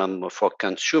program for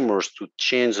consumers to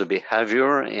change the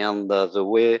behavior and the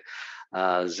way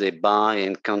they buy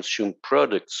and consume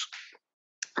products.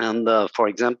 And for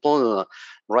example,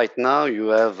 right now you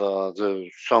have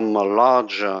some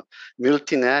large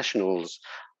multinationals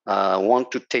want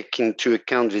to take into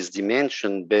account this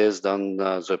dimension based on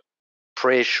the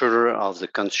pressure of the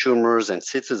consumers and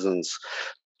citizens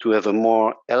to have a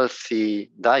more healthy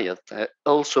diet,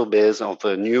 also based on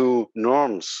the new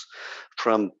norms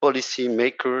from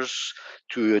policymakers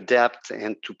to adapt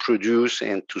and to produce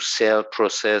and to sell,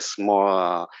 process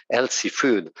more healthy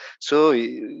food. So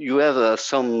you have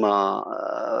some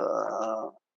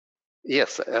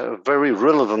Yes, a very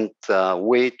relevant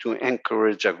way to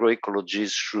encourage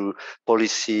agroecology through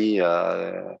policy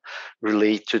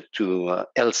related to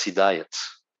healthy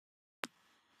diets.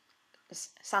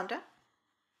 Sandra?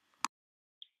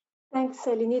 Thanks,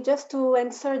 Eleni. Just to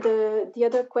answer the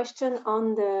other question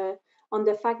on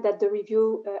the fact that the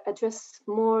review address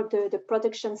more the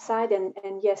production side,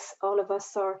 and yes, all of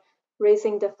us are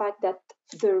raising the fact that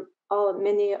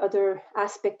many other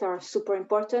aspects are super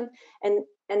important,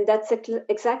 and that's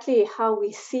exactly how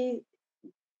we see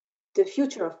the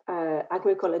future of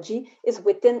agroecology is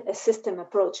within a system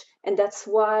approach, and that's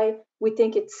why we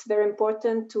think it's very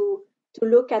important to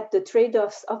look at the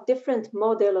trade-offs of different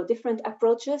model or different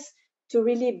approaches to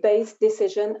really base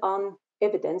decision on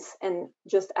evidence, and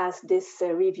just as this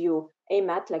review aim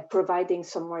at, like providing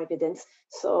some more evidence.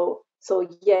 So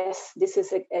yes, this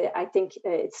is I think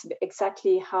it's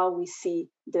exactly how we see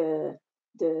the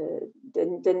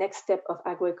next step of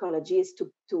agroecology is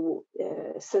to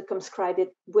circumscribe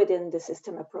it within the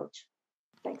system approach.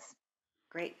 Thanks.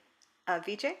 Great.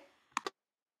 Vijay?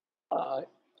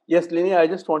 Yes, Lini, I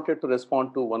just wanted to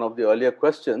respond to one of the earlier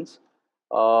questions.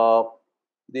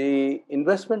 The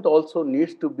investment also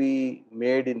needs to be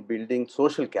made in building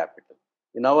social capital.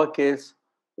 In our case,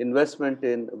 investment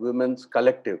in women's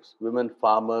collectives, women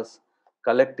farmers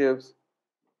collectives,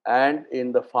 and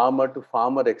in the farmer to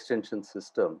farmer extension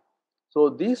system. So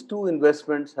these two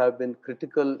investments have been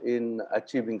critical in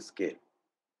achieving scale.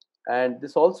 And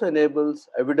this also enables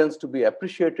evidence to be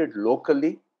appreciated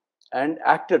locally and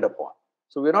acted upon.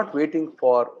 So we're not waiting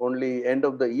for only end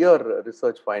of the year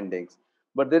research findings,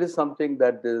 but there is something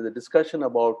that there is a discussion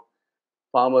about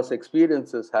farmers'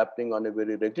 experiences happening on a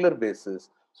very regular basis.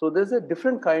 So there's a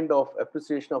different kind of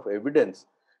appreciation of evidence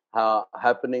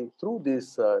happening through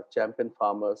these champion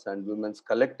farmers and women's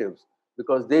collectives,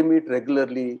 because they meet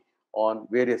regularly on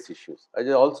various issues. I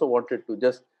also wanted to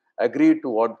just agree to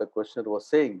what the questioner was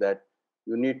saying, that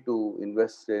you need to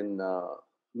invest in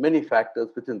many factors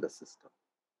within the system.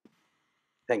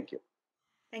 Thank you.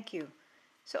 Thank you.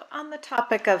 So on the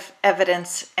topic of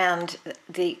evidence and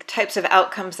the types of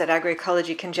outcomes that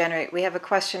agroecology can generate, we have a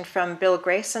question from Bill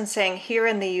Grayson saying, here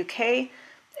in the UK,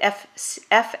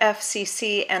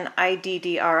 FFCC and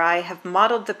IDDRI have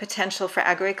modeled the potential for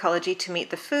agroecology to meet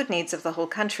the food needs of the whole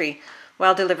country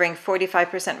while delivering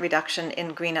 45% reduction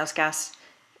in greenhouse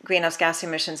gas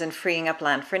emissions and freeing up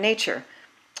land for nature.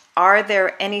 Are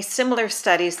there any similar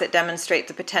studies that demonstrate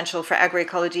the potential for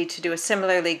agroecology to do a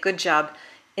similarly good job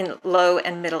in low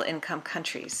and middle income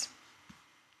countries?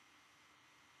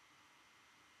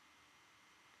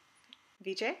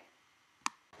 Vijay?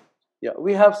 Yeah,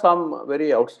 we have some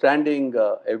very outstanding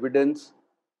evidence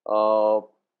on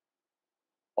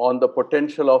the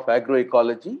potential of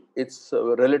agroecology. It's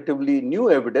relatively new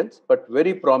evidence, but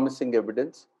very promising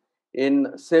evidence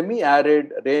in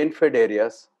semi-arid rain-fed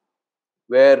areas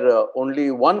where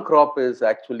only one crop is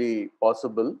actually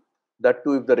possible, that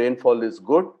too if the rainfall is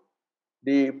good.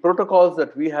 The protocols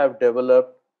that we have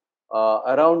developed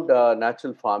around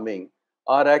natural farming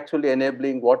are actually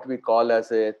enabling what we call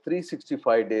as a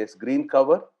 365 days green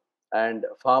cover, and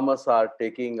farmers are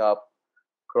taking up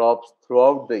crops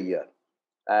throughout the year.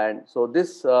 And so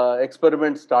this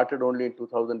experiment started only in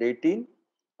 2018.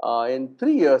 In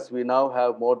 3 years, we now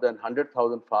have more than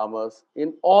 100,000 farmers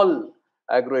in all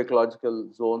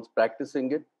agroecological zones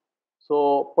practicing it.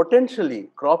 So potentially,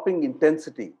 cropping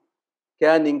intensity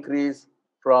can increase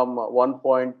from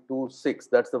 1.26,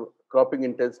 that's the cropping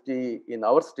intensity in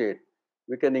our state,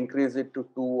 we can increase it to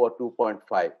 2 or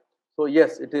 2.5. So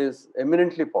yes, it is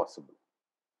eminently possible,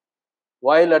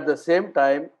 while at the same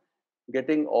time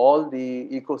getting all the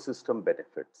ecosystem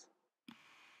benefits.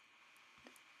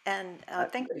 And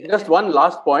thank you. Just one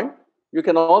last point, you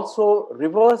can also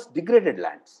reverse degraded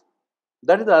lands.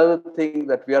 That is the other thing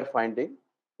that we are finding.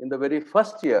 In the very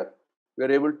first year, we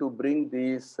are able to bring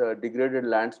these degraded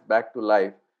lands back to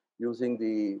life using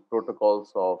the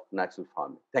protocols of natural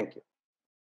farming. Thank you.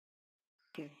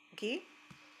 Guy?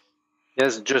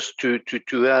 Yes, just to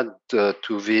add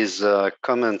to these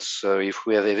comments, if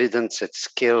we have evidence at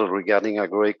scale regarding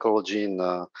agroecology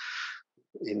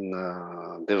in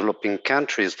developing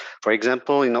countries, for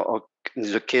example, in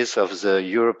the case of the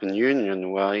European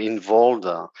Union, we are involved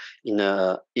in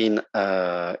an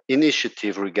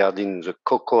initiative regarding the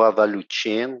cocoa value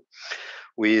chain,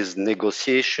 with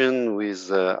negotiation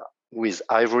with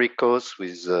Ivory Coast,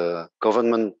 with the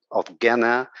government of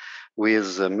Ghana,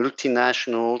 with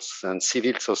multinationals and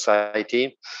civil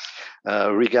society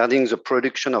regarding the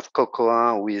production of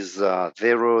cocoa with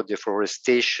zero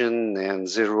deforestation and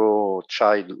zero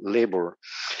child labor.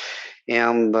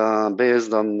 And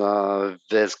based on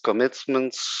these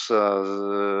commitments,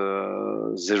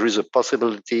 there is a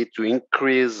possibility to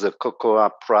increase the cocoa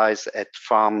price at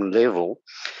farm level,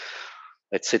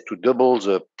 let's say to double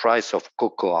the price of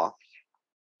cocoa.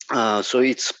 So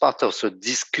it's part of the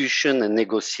discussion and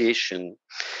negotiation.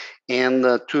 And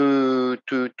to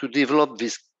develop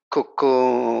this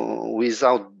cocoa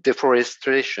without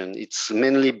deforestation, it's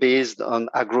mainly based on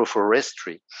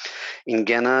agroforestry. In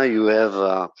Ghana, you have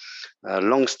a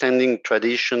long-standing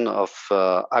tradition of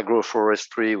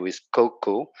agroforestry with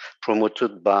cocoa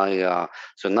promoted by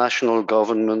the national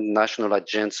government, national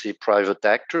agency, private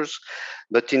actors.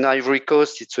 But in Ivory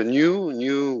Coast, it's a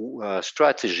new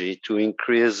strategy to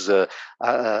increase the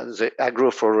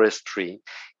agroforestry.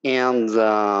 And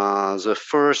the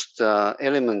first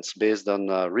elements based on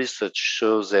research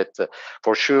shows that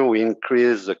for sure we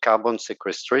increase the carbon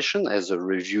sequestration, as a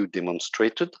review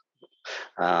demonstrated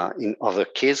in other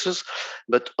cases,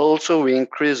 but also we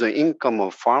increase the income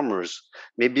of farmers.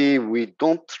 Maybe we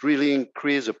don't really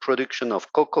increase the production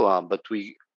of cocoa, but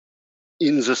we,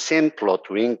 in the same plot,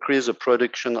 we increase the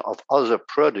production of other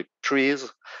product, trees,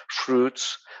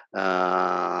 fruits,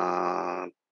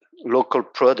 local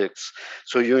products.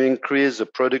 So you increase the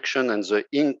production and the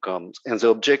incomes, and the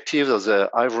objective of the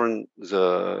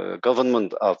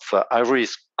government of Ivory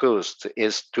Coast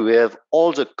is to have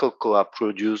all the cocoa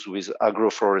produced with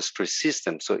agroforestry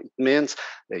system. So it means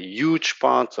a huge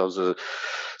part of the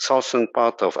southern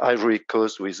part of Ivory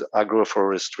Coast with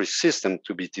agroforestry system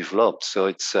to be developed. So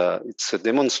it's a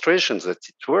demonstration that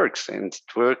it works, and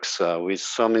it works with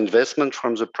some investment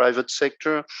from the private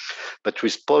sector, but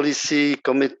with policy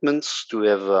commitments to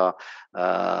have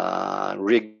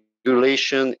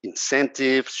regulation,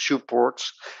 incentives,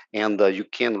 supports, and you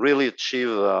can really achieve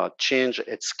change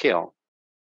at scale.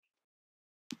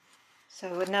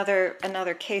 So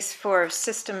another case for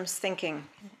systems thinking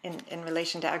in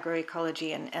relation to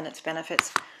agroecology and its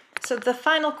benefits. So the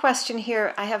final question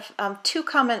here, I have two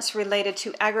comments related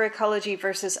to agroecology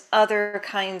versus other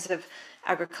kinds of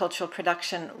agricultural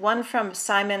production. One from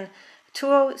Simon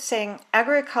Tuo saying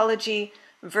agroecology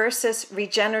versus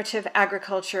regenerative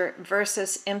agriculture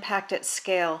versus impact at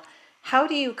scale. How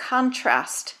do you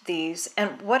contrast these,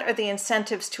 and what are the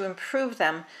incentives to improve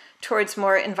them towards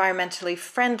more environmentally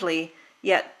friendly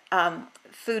yet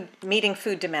meeting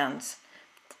food demands?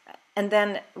 And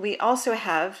then we also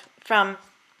have from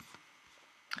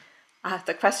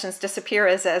the questions disappear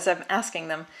as I'm asking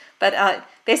them, but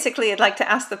basically I'd like to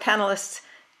ask the panelists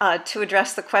to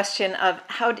address the question of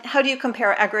how do you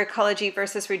compare agroecology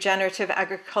versus regenerative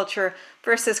agriculture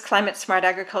versus climate smart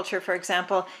agriculture, for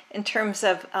example, in terms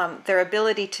of their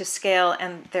ability to scale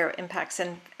and their impacts?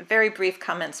 And very brief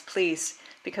comments, please,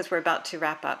 because we're about to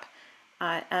wrap up.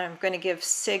 And I'm going to give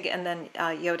Sig and then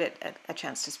Judith a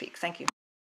chance to speak. Thank you.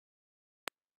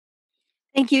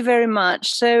 Thank you very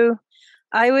much. So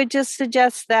I would just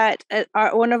suggest that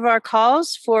one of our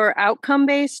calls for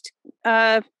outcome-based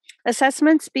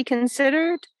assessments be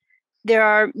considered. There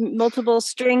are multiple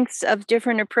strengths of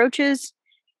different approaches,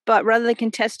 but rather than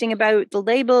contesting about the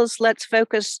labels, let's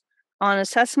focus on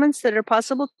assessments that are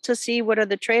possible to see what are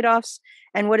the trade-offs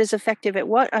and what is effective at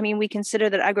what. I mean, we consider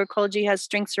that agroecology has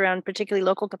strengths around particularly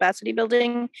local capacity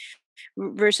building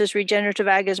versus regenerative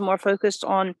ag is more focused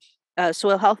on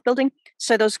soil health building.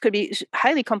 So those could be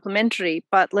highly complementary,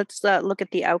 but let's look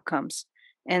at the outcomes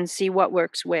and see what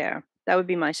works where. That would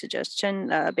be my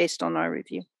suggestion based on our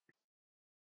review.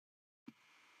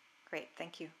 Great,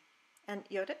 thank you. And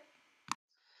Judith?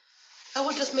 I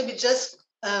would just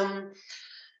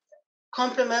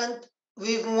complement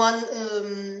with one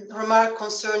remark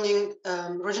concerning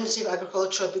regenerative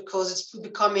agriculture, because it's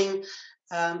becoming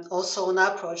also an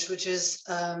approach which is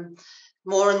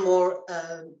more and more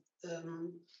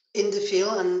in the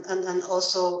field and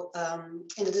also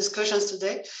in the discussions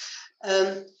today.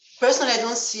 Personally, I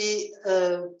don't see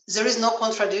there is no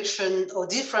contradiction or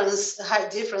high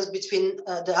difference between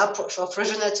the approach of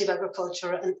regenerative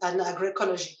agriculture and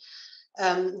agroecology.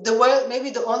 Maybe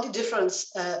the only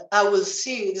difference I will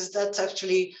see is that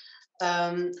actually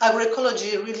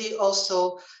agroecology really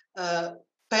also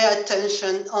pay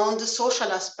attention on the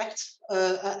social aspect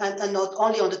and not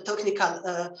only on the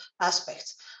technical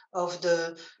aspect of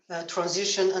the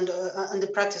transition and the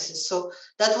practices. So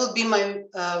that would be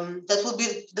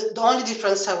the only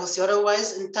difference I will see.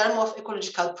 Otherwise, in terms of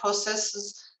ecological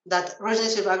processes that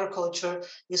regenerative agriculture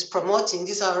is promoting,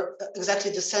 these are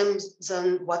exactly the same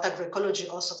than what agroecology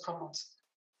also promotes.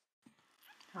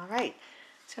 All right.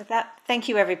 So thank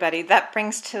you, everybody. That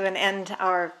brings to an end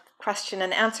our question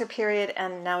and answer period.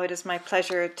 And now it is my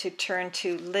pleasure to turn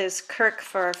to Liz Kirk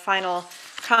for our final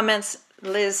comments.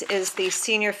 Liz is the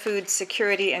Senior Food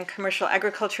Security and Commercial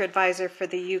Agriculture Advisor for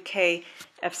the UK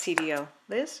FCDO.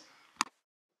 Liz?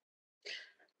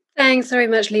 Thanks very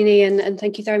much, Lini, and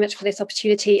thank you very much for this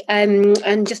opportunity.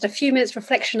 And just a few minutes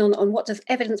reflection on what does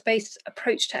evidence-based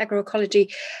approach to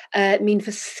agroecology mean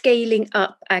for scaling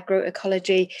up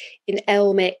agroecology in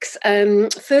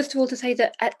LMICs. First of all, to say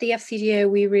that at the FCDO,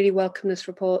 we really welcome this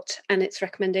report and its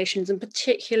recommendations, and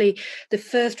particularly the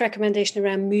first recommendation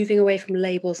around moving away from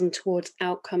labels and towards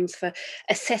outcomes for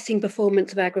assessing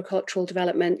performance of agricultural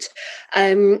development.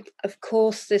 Of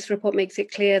course, this report makes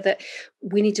it clear that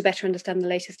we need to better understand the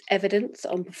latest evidence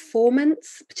on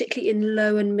performance, particularly in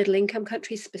low and middle income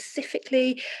countries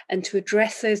specifically, and to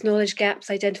address those knowledge gaps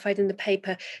identified in the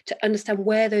paper to understand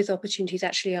where those opportunities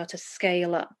actually are to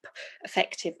scale up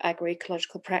effective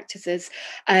agroecological practices.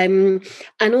 And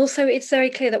also it's very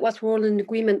clear that whilst we're all in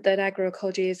agreement that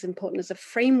agroecology is important as a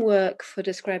framework for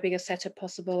describing a set of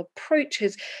possible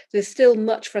approaches, there's still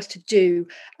much for us to do,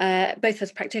 both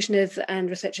as practitioners and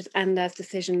researchers and as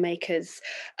decision makers.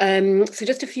 So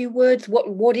just a few words,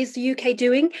 what is the UK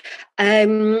doing?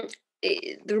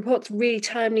 The report's really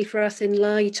timely for us in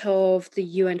light of the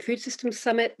UN Food Systems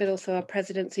Summit, but also our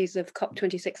presidencies of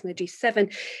COP26 and the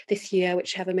G7 this year,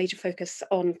 which have a major focus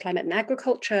on climate and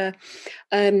agriculture.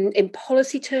 In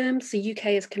policy terms, the UK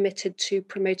is committed to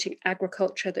promoting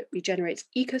agriculture that regenerates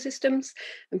ecosystems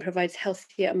and provides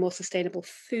healthier and more sustainable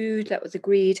food. That was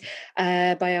agreed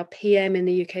by our PM in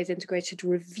the UK's integrated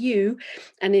review.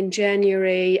 And in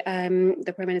January,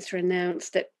 the Prime Minister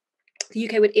announced that the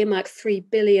UK would earmark 3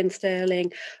 billion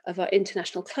sterling of our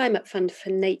International Climate Fund for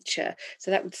nature.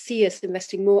 So that would see us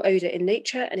investing more ODA in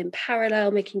nature and in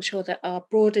parallel making sure that our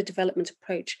broader development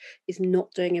approach is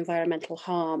not doing environmental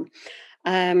harm.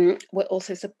 We're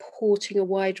also supporting a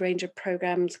wide range of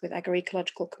programmes with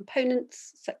agroecological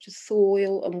components such as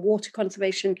soil and water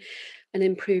conservation and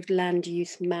improved land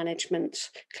use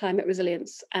management, climate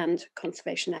resilience and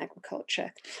conservation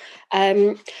agriculture.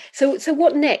 So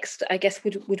what next, I guess,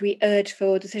 would we urge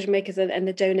for decision makers and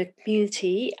the donor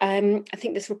community? I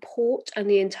think this report and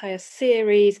the entire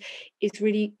series is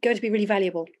really going to be really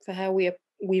valuable for how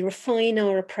we refine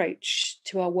our approach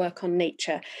to our work on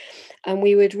nature. And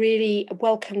we would really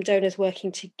welcome donors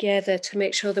working together to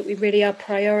make sure that we really are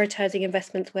prioritising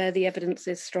investments where the evidence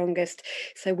is strongest.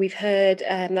 So we've heard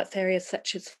that's areas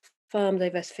such as farm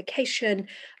diversification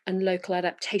and local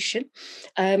adaptation.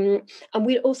 And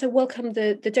we also welcome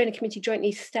the donor community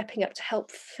jointly stepping up to help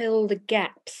fill the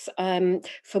gaps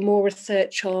for more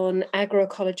research on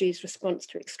agroecology's response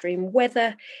to extreme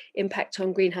weather, impact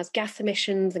on greenhouse gas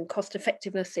emissions and cost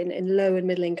effectiveness in low and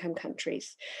middle income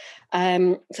countries.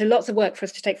 So lots of work for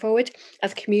us to take forward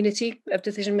as a community of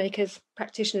decision makers,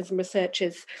 practitioners and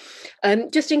researchers.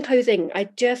 Just in closing,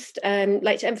 I'd just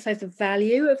like to emphasise the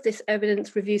value of this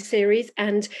evidence review series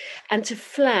and to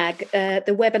flag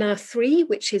the webinar 3,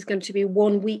 which is going to be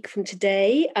 1 week from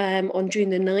today on June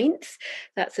the 9th.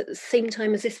 That's at the same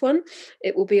time as this one.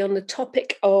 It will be on the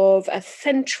topic of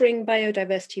centering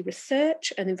biodiversity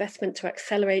research and investment to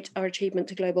accelerate our achievement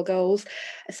to global goals,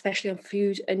 especially on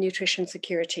food and nutrition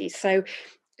security. So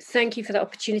thank you for the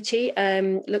opportunity.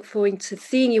 Look forward to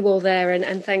seeing you all there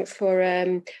and thanks for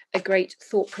a great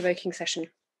thought-provoking session.